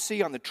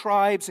prophecy on the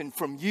tribes, and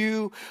from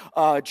you,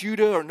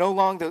 Judah, are no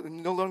longer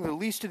the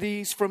least of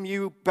these, from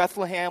you,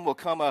 Bethlehem, will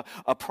come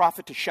a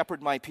prophet to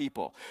shepherd my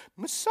people.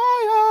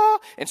 Messiah!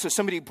 And so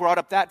somebody brought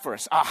up that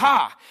verse.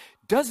 Aha!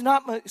 Does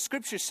not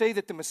Scripture say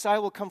that the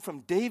Messiah will come from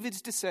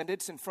David's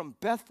descendants and from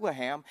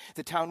Bethlehem,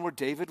 the town where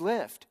David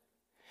lived?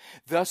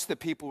 Thus the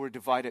people were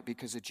divided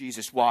because of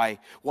Jesus. Why,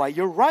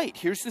 you're right.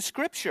 Here's the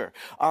Scripture.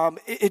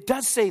 It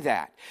does say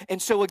that. And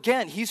so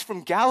again, he's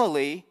from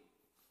Galilee.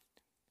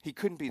 He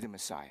couldn't be the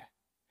Messiah.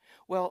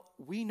 Well,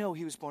 we know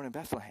he was born in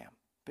Bethlehem,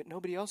 but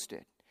nobody else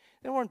did.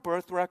 There weren't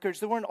birth records.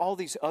 There weren't all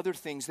these other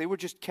things. They were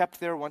just kept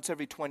there once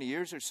every 20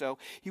 years or so.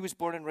 He was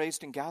born and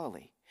raised in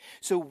Galilee.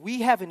 So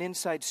we have an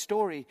inside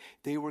story.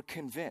 They were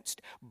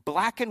convinced.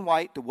 Black and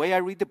white, the way I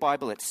read the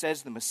Bible, it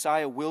says the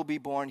Messiah will be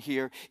born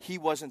here. He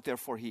wasn't,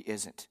 therefore he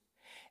isn't.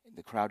 And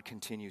the crowd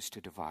continues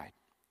to divide.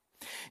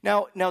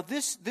 Now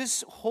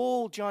this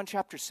whole John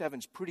chapter 7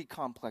 is pretty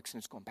complex, and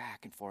it's going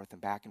back and forth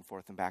and back and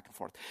forth and back and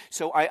forth.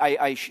 So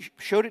I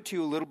showed it to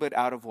you a little bit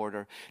out of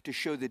order to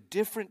show the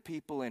different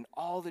people in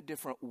all the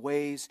different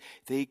ways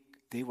they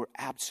were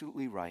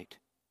absolutely right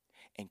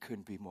and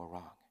couldn't be more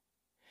wrong.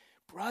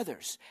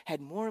 Brothers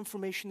had more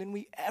information than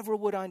we ever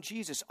would on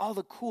Jesus. All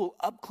the cool,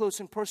 up-close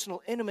and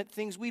personal, intimate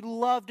things we'd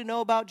love to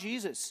know about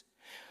Jesus.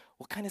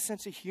 What kind of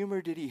sense of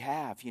humor did he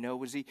have? You know,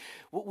 was he,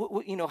 what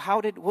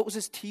was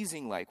his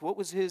teasing like? What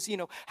was his,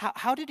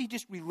 how did he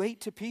just relate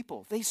to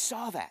people? They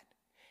saw that,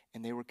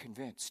 and they were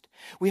convinced.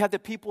 We had the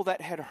people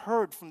that had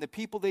heard from the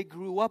people they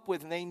grew up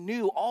with, and they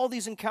knew all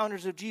these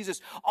encounters of Jesus,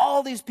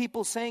 all these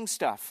people saying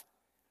stuff.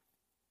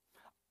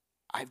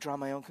 I've drawn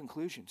my own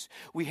conclusions.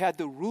 We had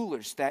the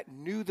rulers that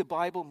knew the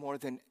Bible more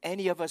than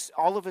any of us,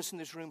 all of us in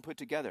this room put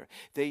together.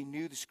 They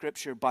knew the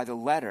Scripture by the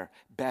letter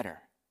better.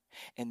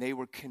 And they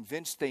were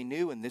convinced they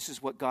knew, and this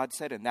is what God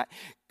said. And that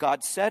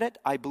God said it,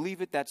 I believe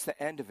it, that's the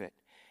end of it.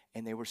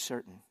 And they were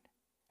certain,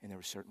 and they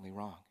were certainly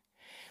wrong.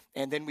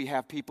 And then we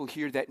have people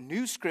here that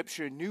knew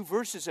Scripture, knew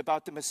verses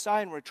about the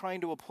Messiah, and were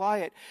trying to apply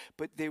it,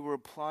 but they were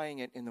applying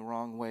it in the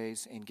wrong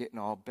ways and getting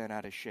all bent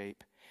out of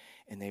shape,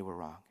 and they were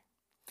wrong.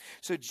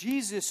 So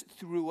Jesus,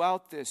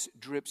 throughout this,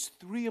 drips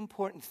three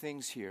important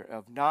things here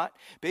of not,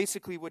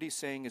 basically what he's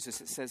saying is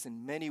this, it says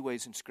in many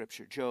ways in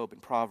Scripture, Job and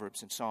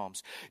Proverbs and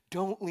Psalms,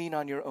 don't lean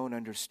on your own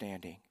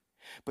understanding,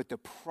 but the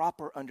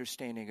proper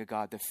understanding of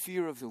God, the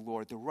fear of the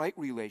Lord, the right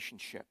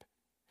relationship.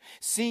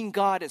 Seeing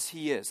God as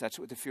he is, that's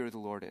what the fear of the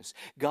Lord is.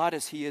 God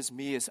as he is,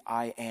 me as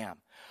I am.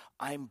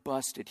 I'm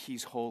busted,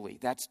 he's holy.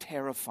 That's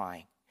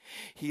terrifying.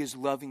 He is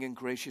loving and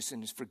gracious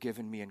and has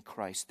forgiven me in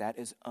Christ. That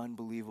is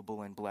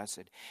unbelievable and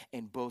blessed.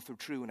 And both are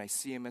true. And I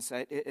see him as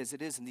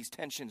it is. And these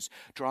tensions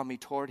draw me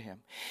toward him.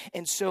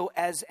 And so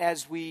as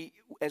we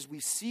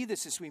see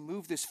this, as we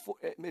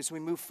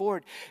move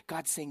forward,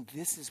 God's saying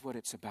this is what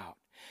it's about.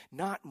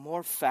 Not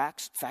more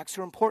facts. Facts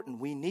are important.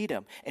 We need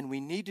them. And we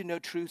need to know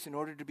truth in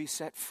order to be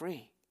set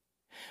free.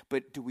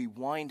 But do we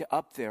wind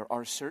up there,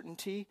 our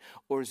certainty?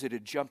 Or is it a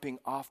jumping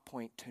off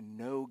point to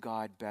know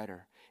God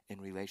better in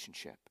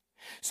relationship?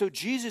 So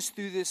Jesus,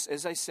 through this,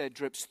 as I said,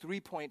 drips 3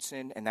 points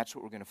in, and that's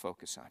what we're going to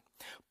focus on.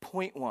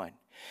 Point 1,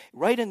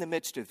 right in the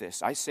midst of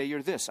this, I say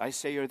you're this, I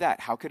say you're that.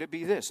 How could it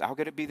be this? How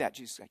could it be that?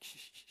 Jesus is like, shh, shh,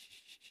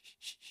 shh, shh,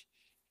 shh, shh.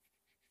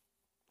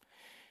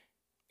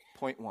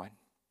 Point 1,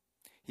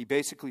 he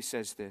basically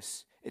says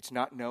this, it's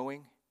not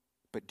knowing,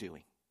 but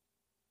doing.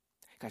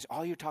 Guys,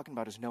 all you're talking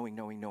about is knowing,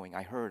 knowing, knowing.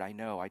 I heard, I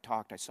know, I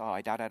talked, I saw,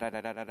 I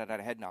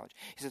head knowledge.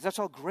 He says, that's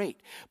all great.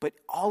 But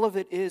all of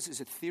it is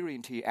a theory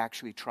until you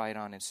actually try it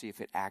on and see if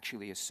it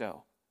actually is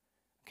so.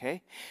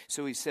 Okay?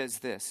 So he says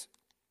this.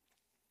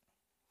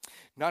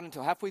 Not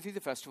until halfway through the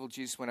festival,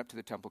 Jesus went up to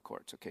the temple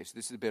courts. Okay, so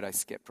this is the bit I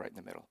skipped right in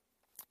the middle.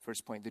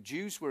 First point, the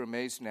Jews were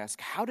amazed and asked,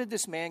 how did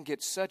this man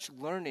get such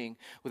learning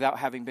without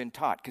having been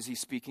taught? Because he's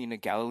speaking in a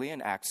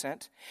Galilean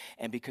accent,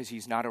 and because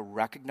he's not a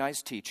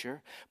recognized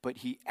teacher, but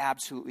he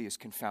absolutely is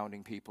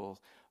confounding people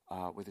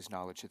with his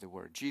knowledge of the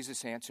word.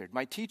 Jesus answered,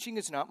 my teaching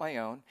is not my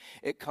own.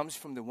 It comes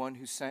from the one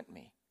who sent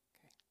me.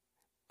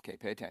 Okay,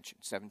 pay attention.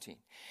 17.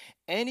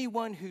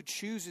 Anyone who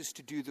chooses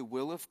to do the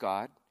will of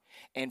God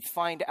and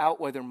find out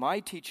whether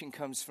my teaching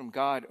comes from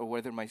God or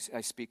whether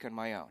I speak on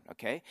my own,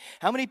 okay?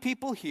 How many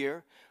people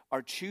here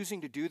are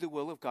choosing to do the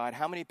will of God?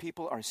 How many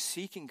people are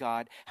seeking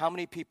God? How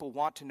many people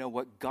want to know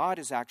what God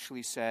has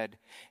actually said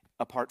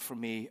apart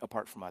from me,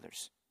 apart from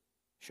others?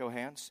 Show of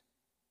hands.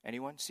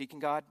 Anyone seeking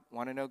God?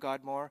 Want to know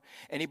God more?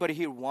 Anybody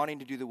here wanting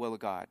to do the will of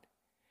God?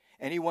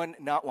 Anyone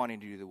not wanting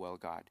to do the will of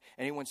God?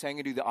 Anyone saying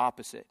to do the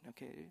opposite?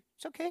 Okay,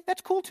 it's okay.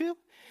 That's cool too.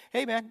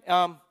 Hey, man,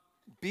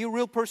 be a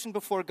real person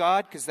before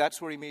God, because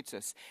that's where he meets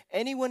us.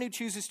 Anyone who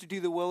chooses to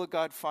do the will of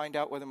God, find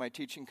out whether my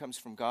teaching comes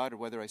from God or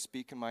whether I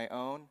speak in my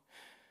own.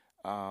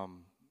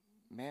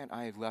 Man,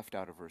 I left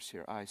out a verse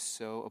here. I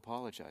so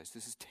apologize.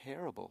 This is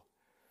terrible.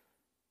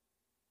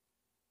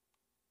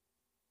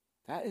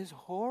 That is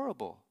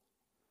horrible.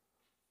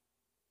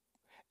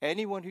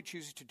 Anyone who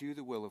chooses to do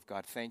the will of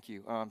God, thank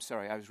you. I'm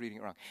sorry, I was reading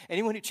it wrong.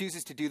 Anyone who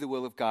chooses to do the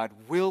will of God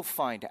will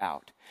find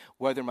out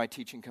whether my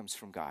teaching comes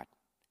from God.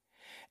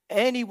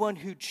 Anyone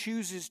who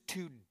chooses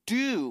to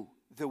do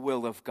the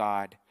will of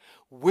God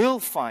will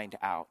find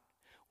out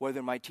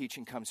whether my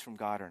teaching comes from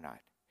God or not.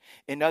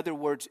 In other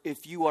words,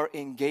 if you are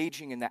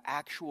engaging in the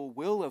actual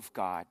will of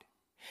God,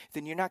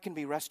 then you're not going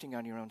to be resting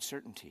on your own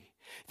certainty.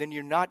 Then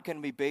you're not going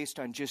to be based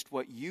on just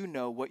what you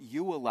know, what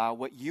you allow,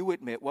 what you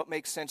admit, what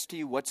makes sense to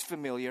you, what's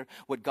familiar,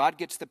 what God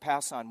gets the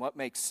pass on, what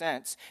makes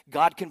sense.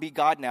 God can be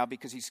God now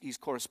because he's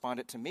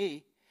correspondent to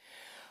me.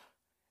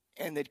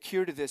 And the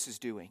cure to this is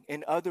doing.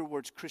 In other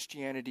words,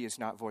 Christianity is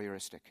not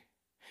voyeuristic.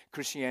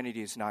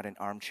 Christianity is not an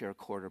armchair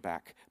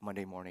quarterback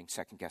Monday morning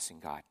second-guessing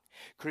God.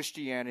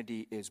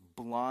 Christianity is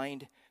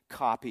blind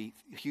copy,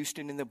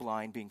 Houston in the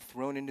blind, being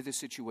thrown into the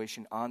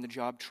situation,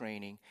 on-the-job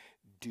training,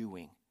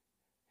 doing.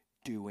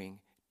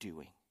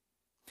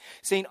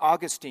 St.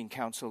 Augustine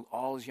counseled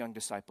all his young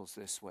disciples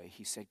this way.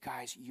 He said,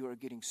 guys, you are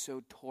getting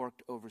so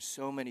torqued over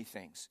so many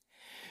things.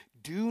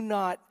 Do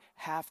not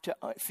have to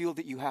feel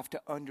that you have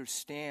to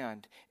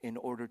understand in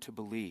order to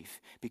believe,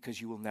 because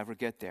you will never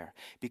get there,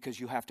 because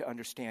you have to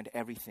understand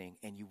everything,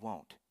 and you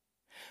won't.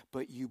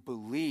 But you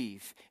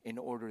believe in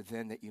order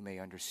then that you may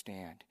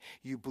understand.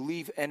 You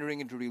believe entering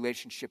into a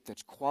relationship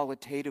that's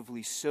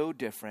qualitatively so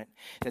different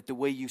that the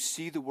way you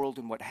see the world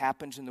and what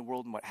happens in the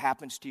world and what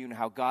happens to you and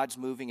how God's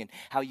moving and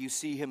how you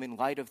see him in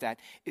light of that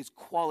is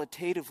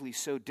qualitatively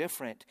so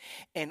different,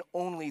 and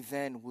only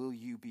then will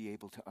you be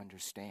able to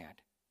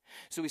understand.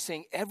 So he's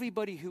saying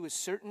everybody who is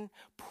certain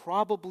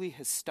probably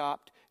has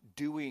stopped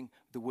doing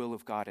the will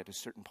of God at a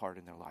certain part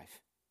in their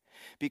life.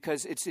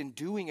 Because it's in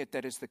doing it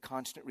that is the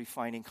constant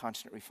refining.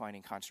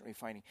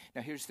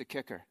 Now here's the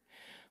kicker.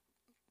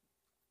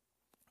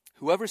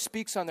 Whoever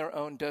speaks on their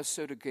own does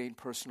so to gain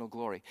personal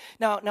glory.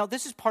 Now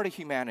this is part of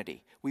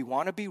humanity. We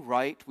want to be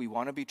right. We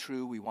want to be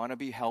true. We want to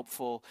be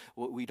helpful.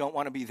 We don't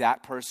want to be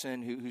that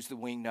person who's the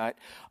wingnut.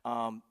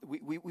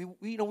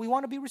 We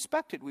want to be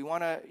respected. We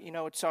want to,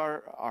 it's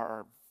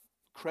our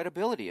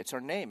credibility, it's our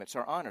name, it's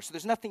our honor. So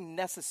there's nothing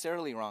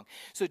necessarily wrong.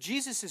 So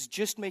Jesus is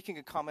just making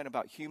a comment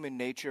about human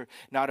nature,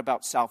 not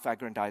about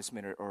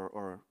self-aggrandizement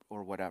or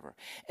whatever.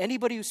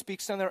 Anybody who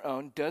speaks on their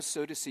own does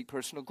so to seek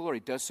personal glory,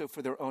 does so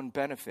for their own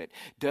benefit,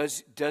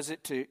 does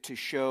it to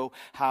show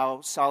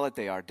how solid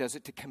they are, does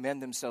it to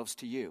commend themselves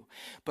to you.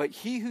 But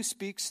he who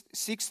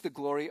seeks the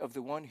glory of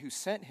the one who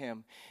sent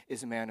him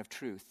is a man of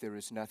truth. There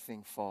is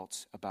nothing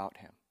false about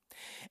him.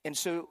 And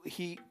so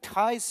he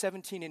ties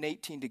 17 and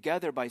 18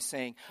 together by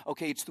saying,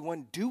 okay, it's the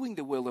one doing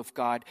the will of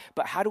God,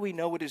 but how do we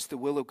know it is the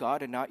will of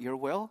God and not your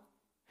will?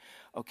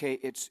 Okay,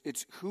 it's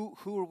who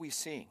are we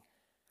seeing?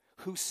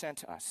 Who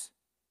sent us?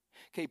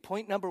 Okay,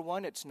 point number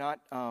one, it's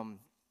not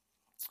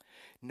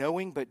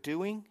knowing but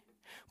doing.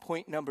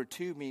 Point number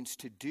two means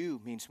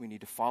we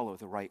need to follow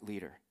the right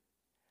leader.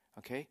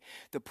 Okay?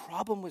 The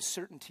problem with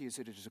certainty is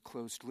that it is a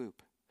closed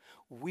loop.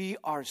 We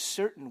are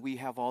certain we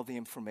have all the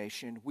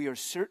information. We are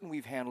certain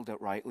we've handled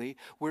it rightly.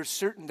 We're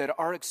certain that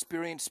our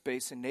experience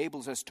base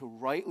enables us to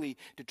rightly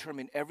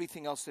determine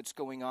everything else that's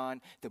going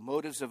on, the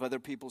motives of other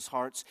people's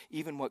hearts,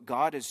 even what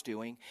God is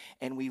doing,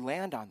 and we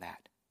land on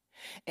that.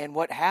 And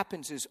what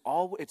happens is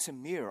it's a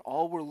mirror.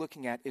 All we're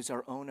looking at is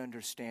our own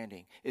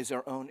understanding, is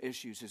our own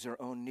issues, is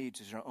our own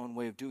needs, is our own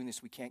way of doing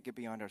this. We can't get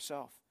beyond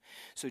ourselves.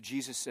 So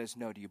Jesus says,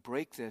 no, do you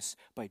break this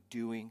by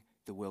doing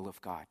the will of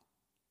God?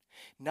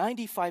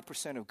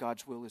 95% of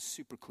God's will is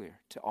super clear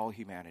to all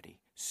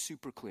humanity.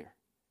 Super clear.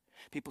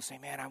 People say,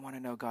 man, I want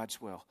to know God's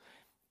will.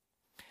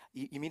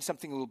 You mean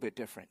something a little bit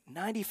different.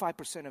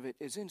 95% of it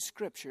is in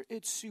Scripture.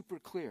 It's super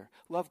clear.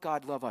 Love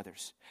God, love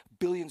others.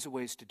 Billions of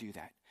ways to do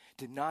that.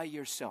 Deny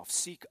yourself.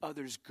 Seek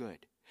others' good.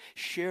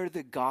 Share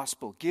the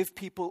gospel. Give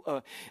people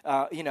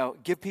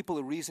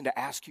a reason to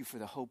ask you for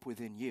the hope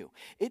within you.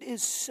 It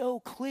is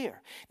so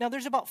clear. Now,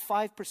 there's about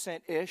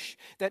 5%-ish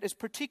that is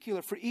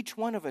particular for each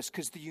one of us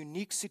because the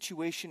unique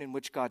situation in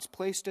which God's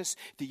placed us,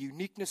 the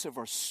uniqueness of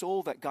our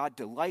soul that God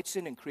delights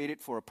in and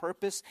created for a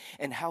purpose,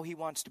 and how he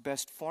wants to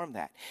best form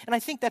that. And I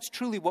think that's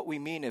truly what we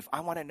mean if I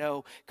want to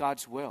know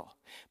God's will.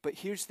 But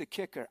here's the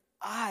kicker.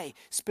 I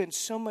spend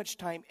so much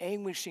time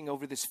anguishing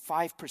over this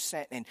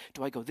 5% and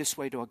do I go this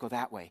way, do I go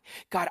that way?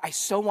 God, I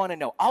so want to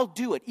know. I'll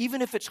do it,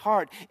 even if it's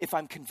hard, if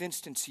I'm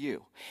convinced it's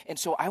you. And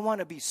so I want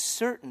to be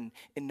certain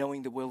in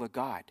knowing the will of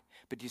God.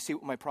 But do you see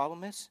what my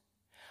problem is?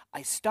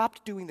 I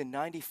stopped doing the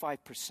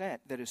 95%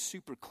 that is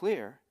super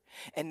clear,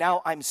 and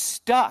now I'm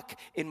stuck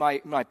in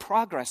my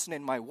progress and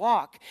in my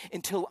walk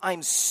until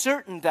I'm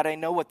certain that I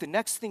know what the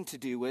next thing to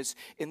do is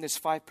in this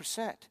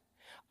 5%.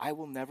 I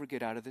will never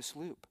get out of this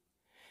loop.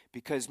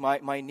 Because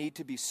my need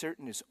to be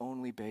certain is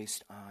only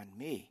based on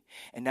me.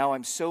 And now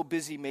I'm so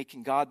busy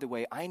making God the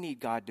way I need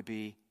God to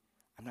be,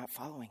 I'm not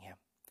following him.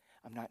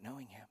 I'm not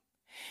knowing him.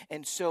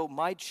 And so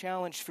my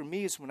challenge for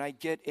me is when I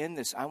get in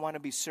this, I want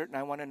to be certain.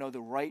 I want to know the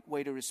right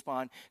way to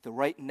respond, the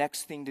right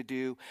next thing to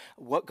do,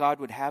 what God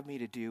would have me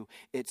to do.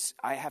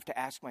 I have to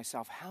ask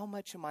myself, how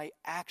much am I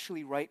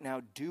actually right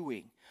now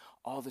doing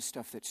all the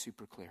stuff that's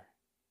super clear?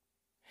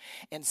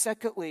 And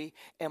secondly,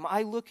 am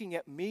I looking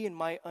at me and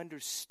my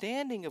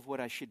understanding of what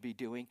I should be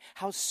doing,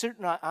 how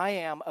certain I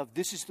am of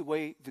this is the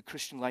way the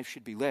Christian life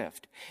should be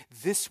lived,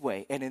 this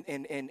way, and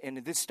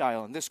in this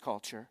style, in this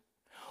culture,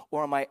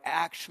 or am I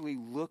actually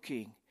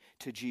looking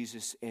to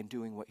Jesus and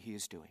doing what he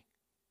is doing?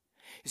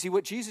 You see,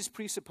 what Jesus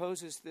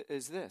presupposes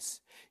is this.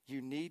 You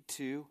need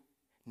to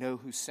know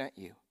who sent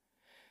you.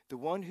 The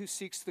one who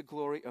seeks the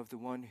glory of the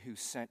one who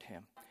sent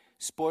him.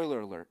 Spoiler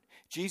alert,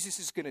 Jesus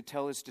is going to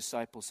tell his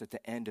disciples at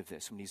the end of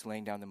this, when he's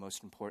laying down the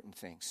most important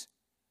things.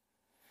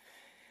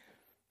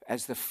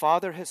 As the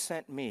Father has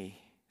sent me,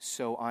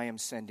 so I am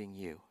sending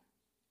you.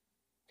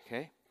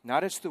 Okay?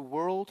 Not as the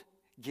world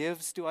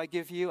gives do I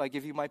give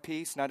you my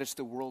peace. Not as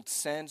the world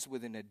sends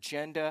with an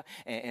agenda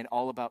and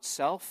all about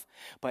self,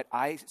 but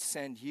I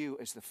send you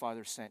as the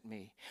Father sent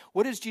me.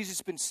 What has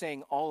Jesus been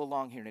saying all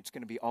along here? And it's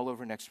going to be all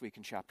over next week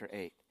in chapter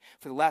 8.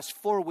 For the last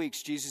 4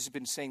 weeks, Jesus has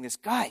been saying this.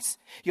 Guys,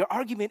 your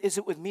argument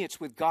isn't with me, it's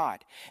with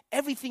God.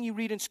 Everything you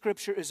read in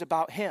Scripture is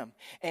about him,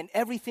 and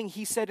everything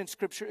he said in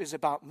Scripture is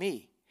about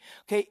me.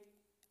 Okay?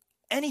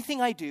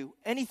 Anything I do,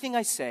 anything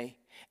I say,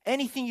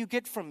 anything you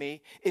get from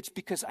me, it's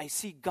because I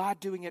see God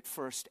doing it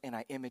first and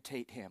I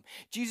imitate him.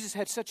 Jesus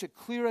had such a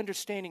clear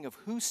understanding of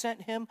who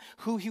sent him,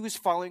 who he was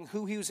following,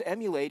 who he was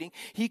emulating.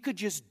 He could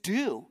just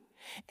do,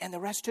 and the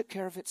rest took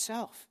care of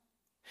itself.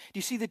 Do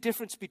you see the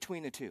difference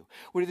between the two?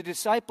 Where the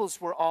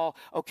disciples were all,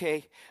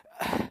 okay,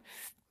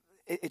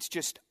 it's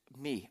just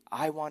me.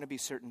 I want to be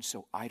certain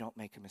so I don't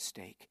make a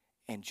mistake.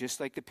 And just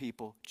like the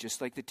people,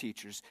 just like the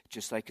teachers,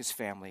 just like his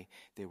family,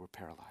 they were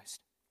paralyzed.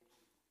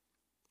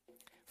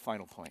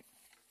 Final point.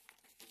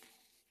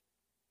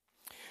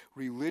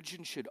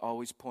 Religion should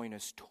always point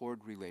us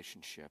toward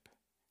relationship,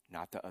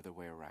 not the other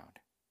way around.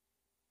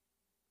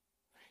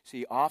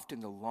 See,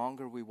 often the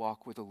longer we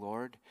walk with the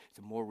Lord,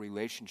 the more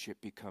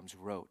relationship becomes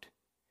rote,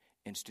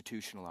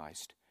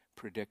 institutionalized,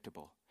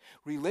 predictable.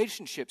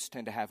 Relationships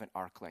tend to have an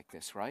arc like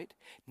this, right?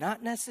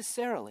 Not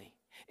necessarily.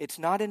 It's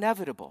not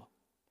inevitable.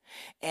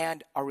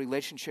 And our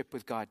relationship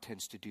with God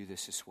tends to do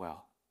this as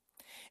well.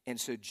 And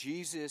so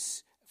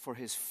Jesus, for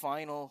his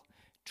final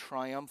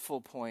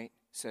triumphal point,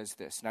 says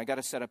this. Now I got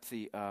to set up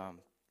the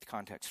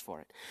context for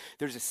it.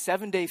 There's a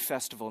 7-day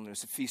festival and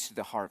there's a feast of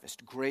the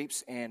harvest,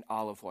 grapes and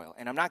olive oil.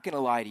 And I'm not going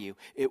to lie to you,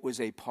 it was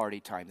a party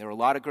time. There were a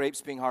lot of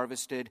grapes being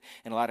harvested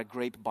and a lot of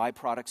grape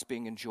byproducts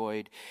being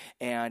enjoyed.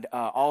 And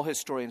all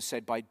historians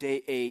said by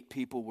day 8,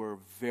 people were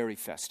very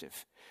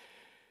festive.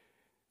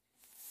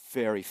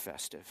 Very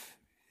festive.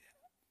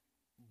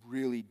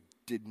 Really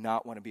did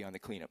not want to be on the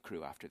cleanup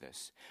crew after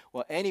this.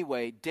 Well,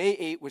 anyway, day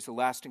 8 was the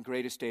last and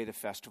greatest day of the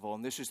festival,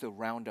 and this is the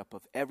roundup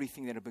of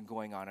everything that had been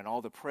going on, and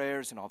all the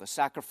prayers, and all the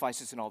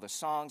sacrifices, and all the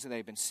songs, and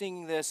they've been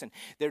singing this, and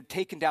they're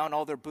taking down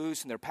all their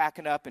booths, and they're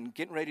packing up and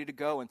getting ready to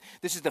go, and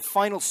this is the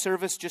final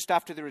service just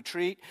after the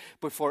retreat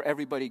before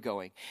everybody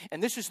going.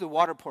 And this is the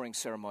water pouring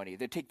ceremony.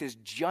 They take this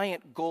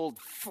giant gold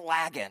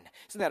flagon.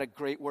 Isn't that a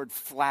great word,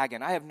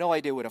 flagon? I have no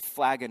idea what a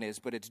flagon is,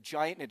 but it's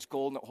giant, and it's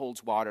gold, and it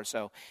holds water,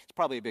 so it's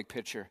probably a big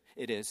pitcher.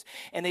 It is.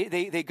 And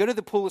they go to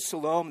the Pool of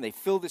Siloam, and they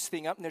fill this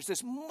thing up, and there's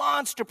this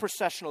monster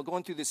processional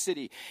going through the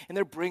city, and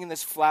they're bringing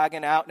this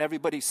flagon out, and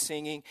everybody's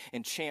singing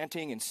and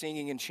chanting and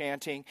singing and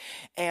chanting,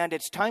 and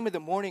it's time of the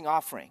morning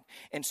offering.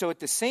 And so at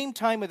the same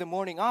time of the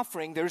morning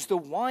offering, there's the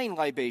wine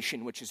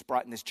libation, which is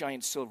brought in this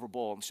giant silver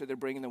bowl, and so they're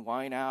bringing the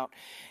wine out,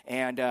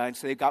 and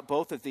so they've got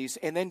both of these.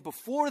 And then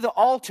before the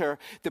altar,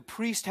 the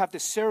priests have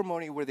this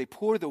ceremony where they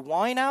pour the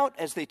wine out,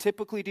 as they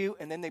typically do,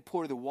 and then they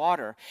pour the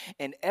water,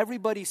 and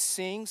everybody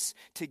sings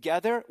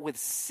together with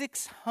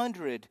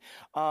 600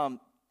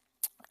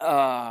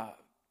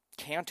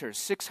 cantors,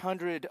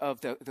 600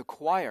 of the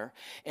choir,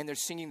 and they're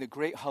singing the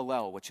great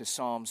Hallel, which is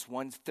Psalms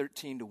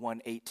 113 to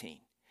 118.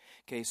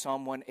 Okay,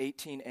 Psalm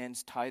 118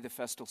 ends, tie the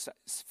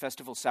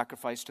festival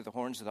sacrifice to the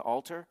horns of the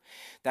altar.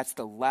 That's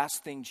the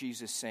last thing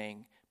Jesus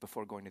sang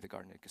before going to the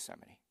Garden of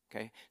Gethsemane.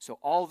 Okay, so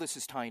all this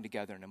is tying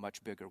together in a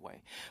much bigger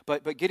way.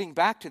 But getting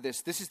back to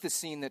this is the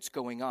scene that's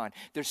going on.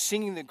 They're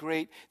singing the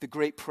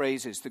great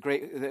praises,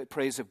 the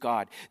praise of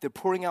God. They're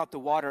pouring out the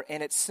water,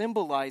 and it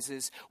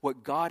symbolizes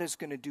what God is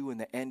going to do in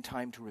the end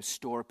time to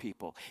restore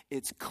people.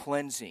 It's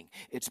cleansing,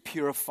 it's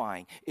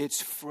purifying,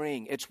 it's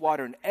freeing, it's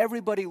water, and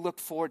everybody looked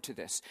forward to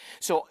this.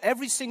 So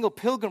every single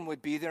pilgrim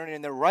would be there, and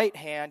in their right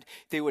hand,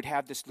 they would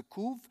have this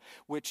lekuv,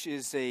 which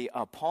is a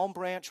palm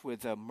branch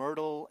with a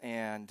myrtle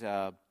and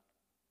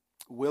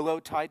willow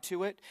tied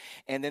to it,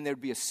 and then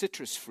there'd be a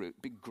citrus fruit,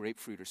 big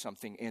grapefruit or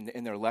something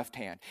in their left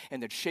hand,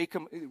 and they'd shake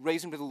them,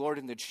 raise them to the Lord,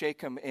 and they'd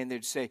shake them, and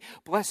they'd say,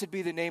 "Blessed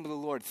be the name of the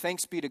Lord,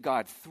 thanks be to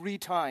God," 3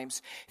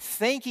 times,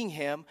 thanking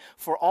him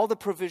for all the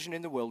provision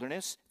in the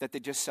wilderness that they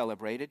just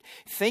celebrated,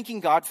 thanking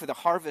God for the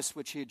harvest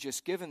which he had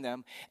just given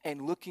them,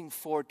 and looking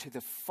forward to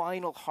the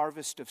final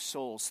harvest of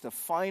souls, the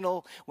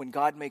final, when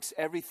God makes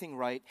everything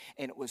right,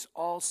 and it was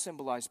all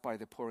symbolized by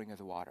the pouring of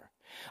the water.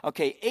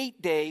 Okay,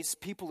 8 days,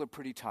 people are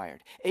pretty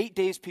tired. 8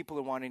 days, people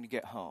are wanting to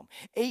get home.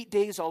 8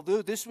 days,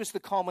 although this was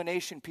the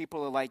culmination,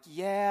 people are like,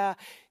 yeah,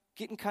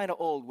 getting kind of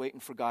old waiting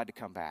for God to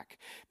come back.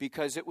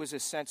 Because it was a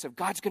sense of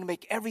God's going to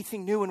make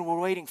everything new and we're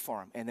waiting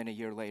for him. And then a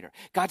year later,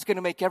 God's going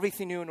to make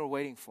everything new and we're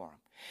waiting for him.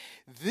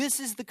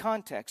 This is the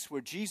context where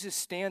Jesus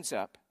stands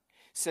up,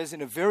 says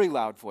in a very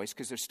loud voice,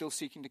 because they're still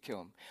seeking to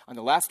kill him, on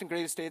the last and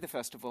greatest day of the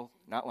festival,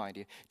 not lying to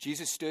you,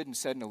 Jesus stood and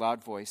said in a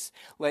loud voice,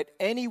 "Let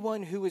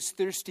anyone who is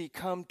thirsty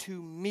come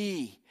to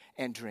me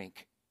and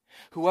drink.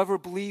 Whoever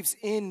believes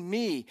in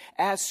me,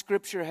 as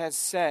Scripture has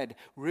said,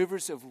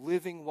 rivers of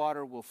living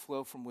water will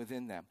flow from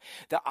within them."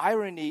 The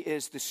irony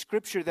is the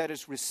Scripture that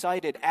is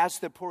recited as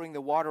they're pouring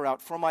the water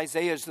out from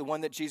Isaiah is the one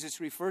that Jesus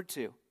referred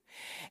to.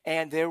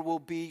 And there will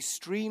be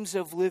streams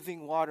of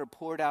living water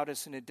poured out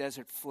as in a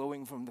desert,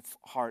 flowing from the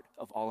heart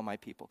of all of my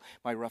people.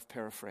 My rough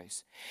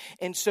paraphrase.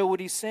 And so what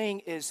he's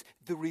saying is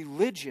the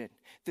religion,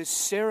 the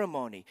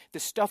ceremony, the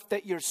stuff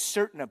that you're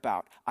certain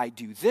about. I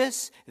do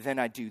this, then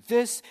I do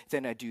this,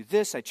 then I do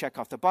this. I check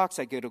off the box,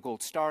 I get a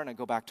gold star, and I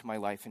go back to my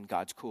life, and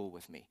God's cool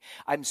with me.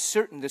 I'm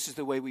certain this is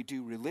the way we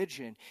do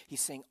religion.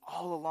 He's saying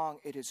all along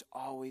it is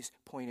always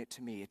pointed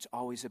to me. It's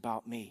always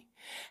about me.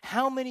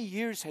 How many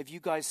years have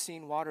you guys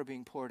seen water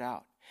being poured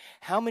out?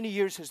 How many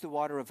years has the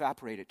water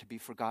evaporated to be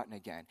forgotten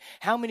again?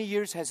 How many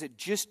years has it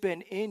just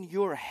been in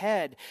your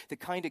head, the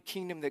kind of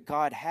kingdom that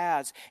God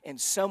has, and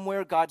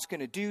somewhere God's going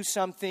to do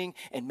something,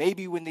 and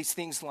maybe when these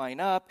things line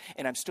up,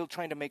 and I'm still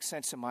trying to make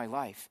sense of my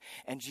life.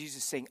 And Jesus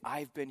is saying,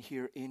 I've been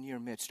here in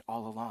your midst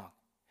all along.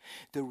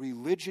 The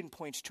religion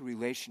points to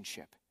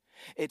relationship.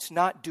 It's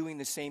not doing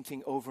the same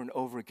thing over and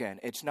over again.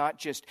 It's not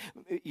just,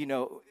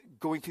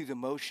 going through the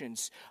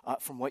motions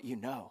from what you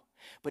know.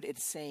 But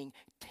it's saying,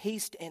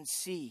 taste and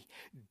see.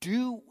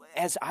 Do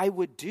as I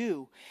would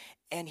do.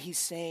 And he's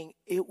saying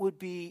it would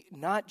be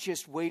not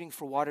just waiting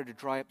for water to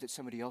dry up that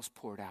somebody else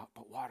poured out,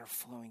 but water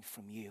flowing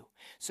from you.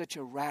 Such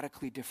a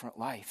radically different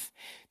life.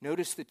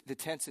 Notice the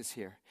tenses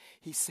here.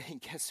 He's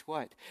saying, guess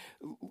what?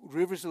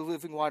 Rivers of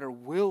living water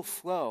will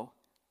flow.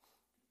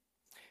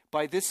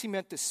 By this he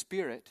meant the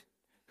Spirit,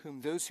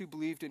 whom those who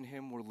believed in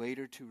him were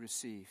later to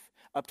receive.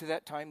 Up to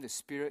that time, the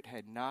Spirit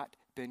had not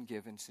been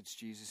given, since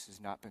Jesus has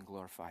not been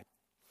glorified.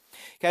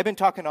 Okay, I've been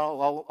talking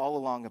all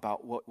along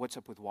about what's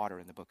up with water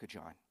in the book of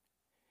John.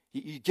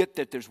 You get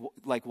that there's,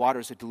 like, water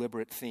is a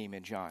deliberate theme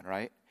in John,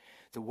 right?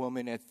 The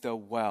woman at the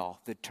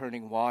well, the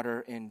turning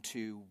water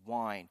into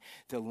wine,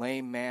 the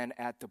lame man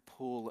at the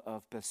pool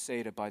of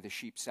Bethsaida by the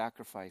sheep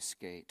sacrifice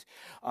gate.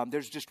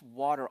 There's just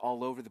water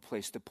all over the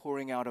place, the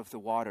pouring out of the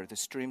water, the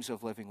streams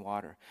of living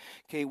water.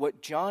 Okay,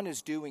 what John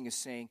is doing is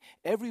saying,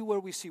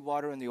 everywhere we see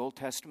water in the Old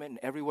Testament and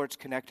everywhere it's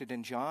connected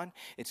in John,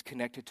 it's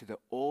connected to the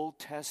Old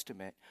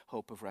Testament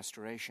hope of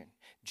restoration.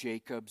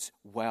 Jacob's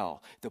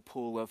well, the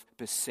pool of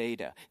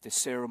Bethsaida, the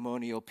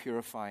ceremonial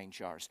purifying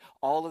jars.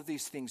 All of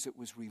these things, it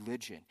was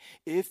religion.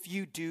 If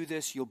you do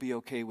this, you'll be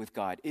okay with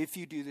God. If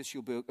you do this,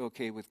 you'll be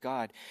okay with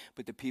God.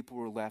 But the people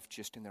were left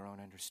just in their own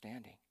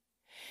understanding.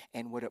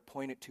 And what it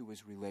pointed to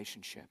was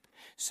relationship.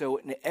 So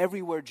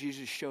everywhere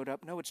Jesus showed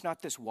up, no, it's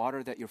not this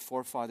water that your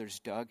forefathers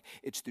dug.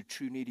 It's the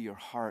true need of your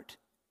heart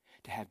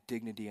to have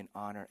dignity and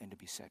honor and to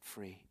be set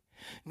free.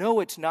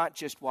 No, it's not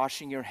just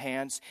washing your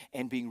hands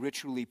and being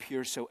ritually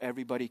pure so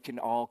everybody can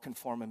all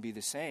conform and be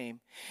the same.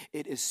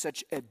 It is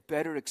such a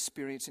better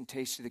experience and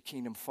taste of the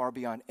kingdom, far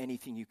beyond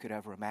anything you could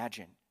ever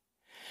imagine.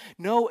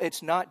 No,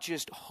 it's not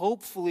just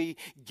hopefully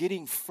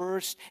getting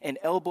first and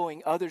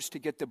elbowing others to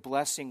get the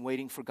blessing,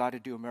 waiting for God to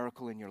do a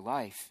miracle in your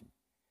life.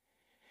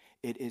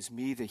 It is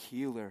me, the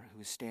healer,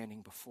 who is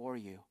standing before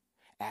you,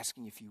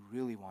 asking if you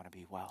really want to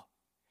be well.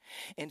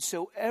 And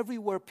so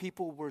everywhere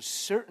people were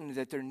certain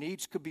that their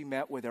needs could be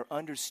met with their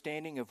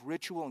understanding of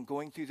ritual and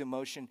going through the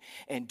motion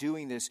and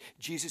doing this,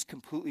 Jesus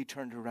completely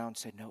turned around and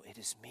said, no, it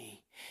is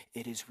me.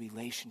 It is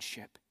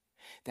relationship.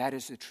 That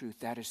is the truth.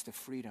 That is the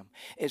freedom.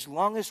 As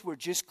long as we're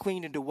just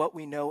clean into what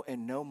we know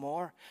and no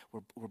more,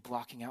 we're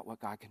blocking out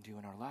what God can do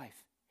in our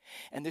life.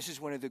 And this is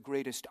one of the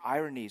greatest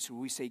ironies where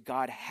we say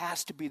God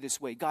has to be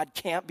this way. God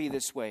can't be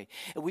this way.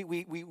 And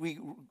we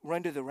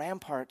run to the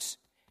ramparts.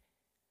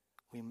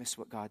 We miss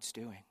what God's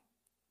doing.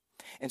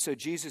 And so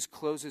Jesus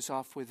closes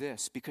off with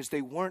this because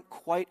they weren't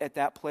quite at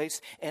that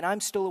place. And I'm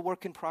still a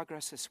work in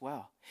progress as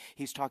well.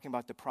 He's talking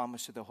about the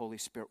promise of the Holy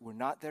Spirit. We're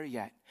not there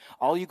yet.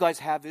 All you guys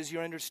have is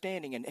your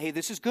understanding. And hey,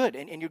 this is good.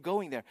 And you're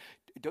going there.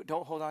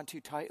 Don't hold on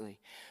too tightly.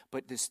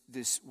 But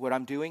this what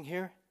I'm doing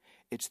here,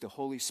 it's the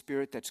Holy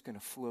Spirit that's going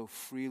to flow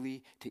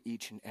freely to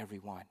each and every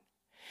one.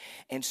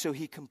 And so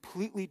he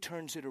completely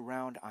turns it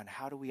around on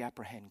how do we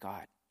apprehend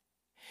God?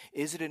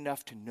 Is it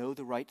enough to know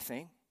the right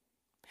thing?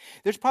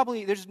 There's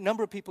a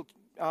number of people,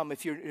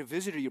 if you're a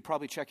visitor, you're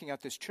probably checking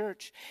out this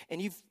church,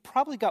 and you've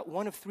probably got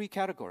one of three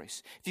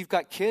categories. If you've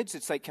got kids,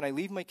 it's like, can I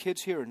leave my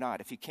kids here or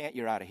not? If you can't,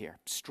 you're out of here.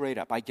 Straight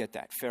up, I get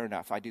that. Fair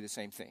enough. I do the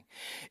same thing.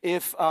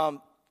 If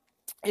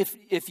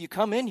you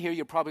come in here,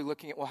 you're probably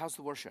looking at, well, how's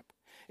the worship?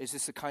 Is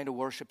this the kind of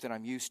worship that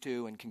I'm used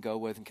to and can go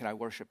with, and can I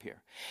worship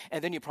here?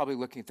 And then you're probably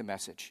looking at the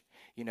message.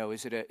 You know,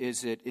 is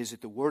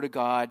it the Word of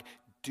God?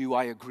 Do you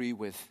agree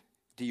with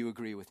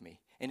me?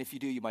 And if you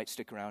do, you might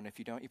stick around. If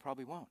you don't, you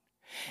probably won't.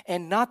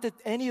 And not that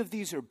any of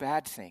these are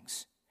bad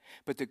things,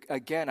 but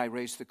again, I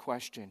raise the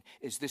question: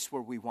 is this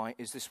where we wind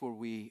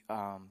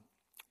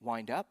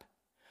up,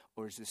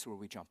 or is this where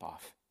we jump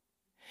off?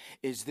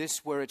 Is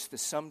this where it's the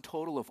sum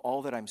total of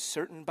all that I'm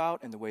certain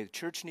about, and the way the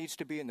church needs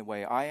to be, and the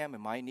way I am,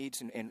 and my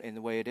needs, and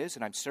the way it is,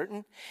 and I'm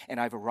certain, and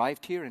I've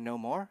arrived here and no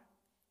more?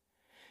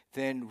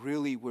 Then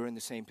really we're in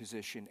the same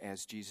position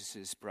as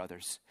Jesus'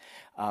 brothers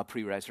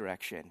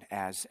pre-resurrection,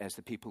 as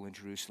the people in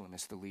Jerusalem,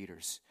 as the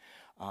leaders,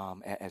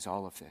 as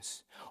all of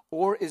this.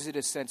 Or is it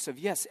a sense of,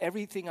 yes,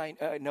 everything I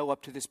know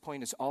up to this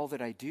point is all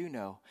that I do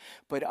know,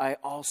 but I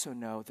also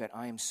know that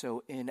I am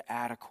so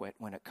inadequate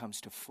when it comes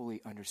to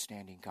fully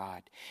understanding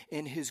God.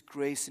 In his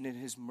grace and in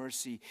his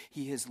mercy,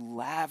 he has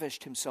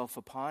lavished himself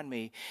upon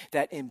me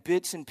that in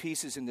bits and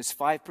pieces, in this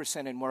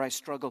 5% and where I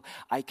struggle,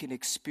 I can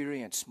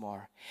experience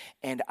more.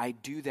 And I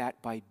do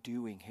that by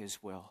doing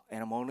his will.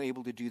 And I'm only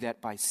able to do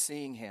that by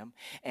seeing him,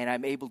 and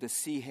I'm able to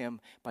see him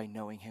by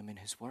knowing him in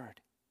his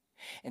word.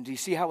 And do you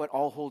see how it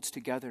all holds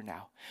together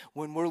now?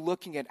 When we're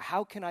looking at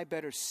how can I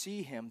better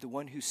see him, the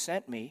one who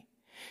sent me,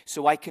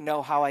 so I can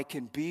know how I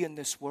can be in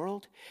this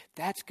world,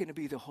 that's going to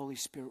be the Holy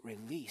Spirit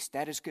released.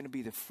 That is going to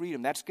be the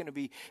freedom. That's going to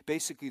be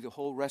basically the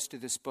whole rest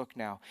of this book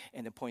now,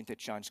 and the point that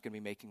John's going to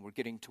be making. We're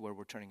getting to where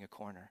we're turning a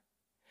corner.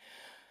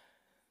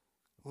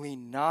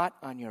 Lean not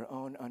on your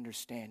own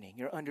understanding.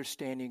 Your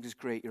understanding is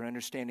great. Your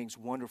understanding is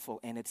wonderful,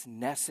 and it's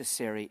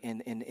necessary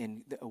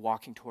in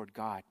walking toward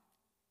God.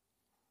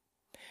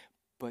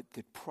 But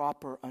the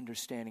proper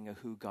understanding of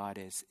who God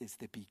is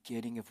the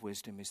beginning of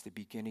wisdom, is the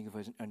beginning of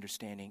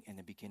understanding, and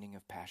the beginning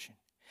of passion.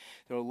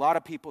 There are a lot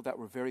of people that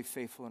were very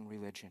faithful in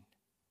religion,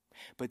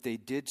 but they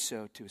did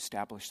so to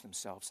establish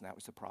themselves, and that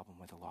was the problem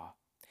with the law.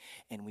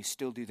 And we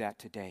still do that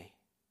today.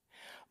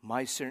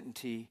 My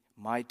certainty,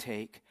 my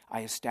take,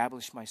 I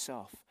establish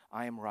myself.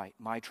 I am right.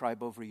 My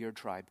tribe over your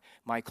tribe.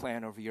 My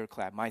clan over your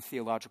clan. My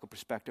theological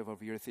perspective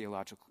over your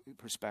theological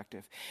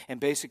perspective. And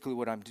basically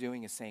what I'm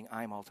doing is saying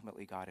I'm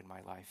ultimately God in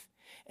my life.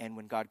 And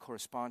when God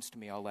corresponds to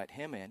me, I'll let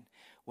him in.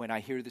 When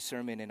I hear the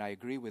sermon and I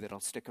agree with it, I'll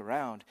stick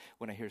around.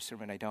 When I hear a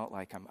sermon I don't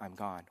like, I'm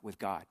gone with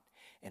God.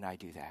 And I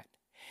do that.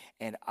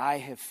 And I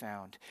have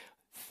found,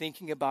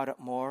 thinking about it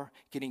more,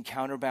 getting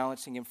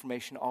counterbalancing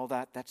information, all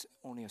that, that's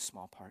only a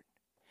small part.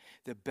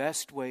 The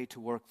best way to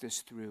work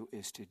this through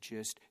is to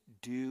just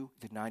do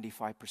the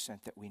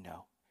 95% that we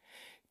know.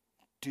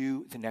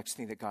 Do the next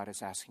thing that God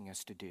is asking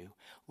us to do.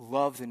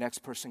 Love the next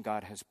person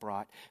God has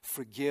brought.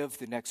 Forgive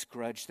the next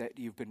grudge that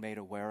you've been made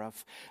aware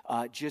of.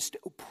 Just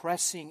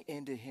pressing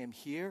into him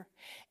here,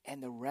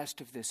 and the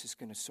rest of this is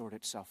going to sort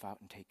itself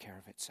out and take care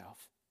of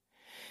itself.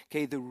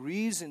 Okay, the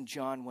reason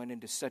John went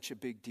into such a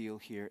big deal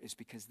here is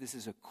because this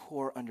is a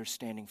core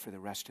understanding for the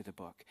rest of the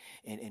book,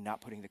 in not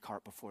putting the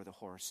cart before the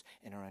horse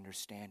in our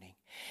understanding.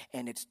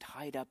 And it's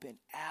tied up in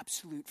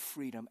absolute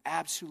freedom,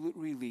 absolute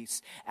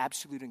release,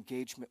 absolute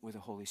engagement with the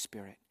Holy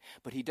Spirit.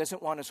 But he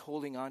doesn't want us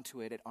holding on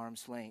to it at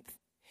arm's length.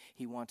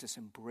 He wants us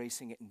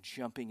embracing it and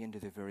jumping into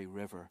the very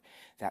river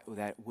that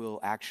will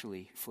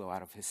actually flow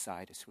out of his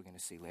side, as we're going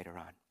to see later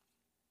on.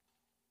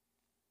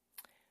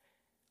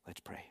 Let's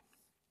pray.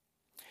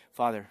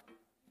 Father,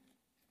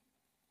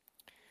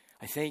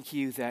 I thank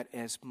you that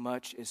as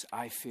much as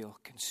I feel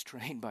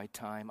constrained by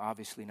time,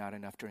 obviously not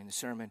enough during the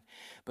sermon,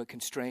 but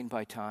constrained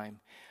by time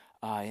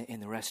in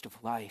the rest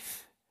of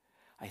life,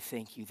 I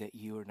thank you that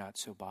you are not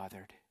so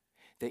bothered,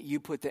 that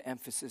you put the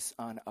emphasis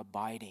on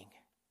abiding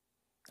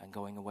on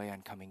going away,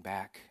 on coming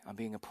back, on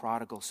being a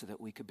prodigal so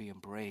that we could be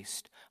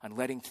embraced, on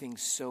letting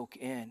things soak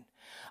in,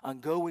 on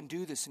go and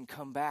do this and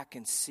come back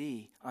and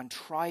see, on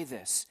try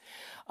this,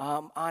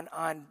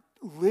 on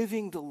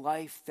living the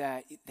life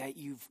that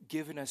you've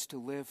given us to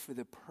live for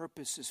the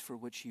purposes for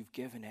which you've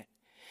given it,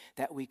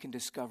 that we can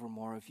discover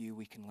more of you,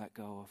 we can let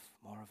go of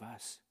more of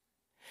us.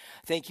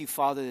 Thank you,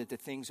 Father, that the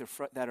things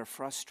that are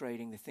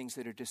frustrating, the things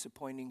that are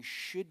disappointing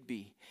should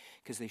be,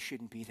 because they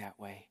shouldn't be that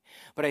way.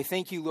 But I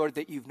thank you, Lord,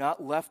 that you've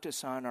not left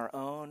us on our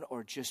own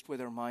or just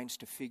with our minds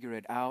to figure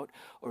it out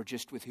or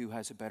just with who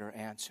has a better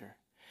answer.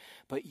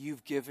 But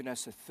you've given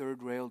us a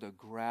third rail to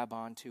grab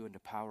onto and to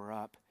power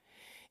up,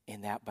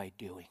 and that by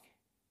doing.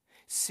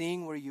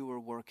 Seeing where you are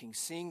working,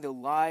 seeing the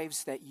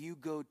lives that you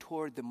go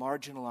toward, the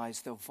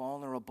marginalized, the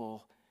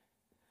vulnerable,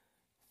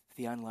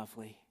 the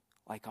unlovely,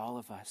 like all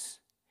of us,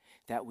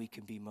 that we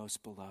can be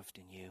most beloved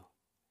in you.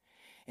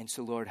 And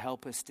so, Lord,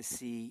 help us to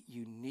see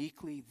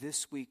uniquely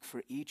this week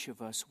for each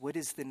of us, what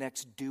is the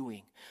next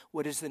doing?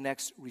 What is the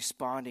next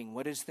responding?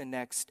 What is the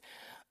next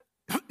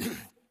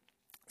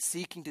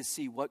seeking to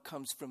see what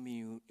comes from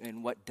you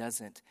and what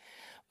doesn't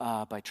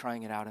by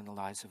trying it out in the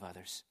lives of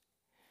others?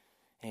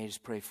 And I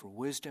just pray for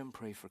wisdom,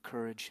 pray for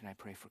courage, and I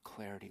pray for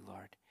clarity,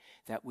 Lord,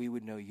 that we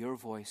would know your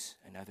voice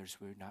and others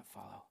we would not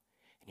follow.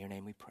 In your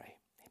name we pray.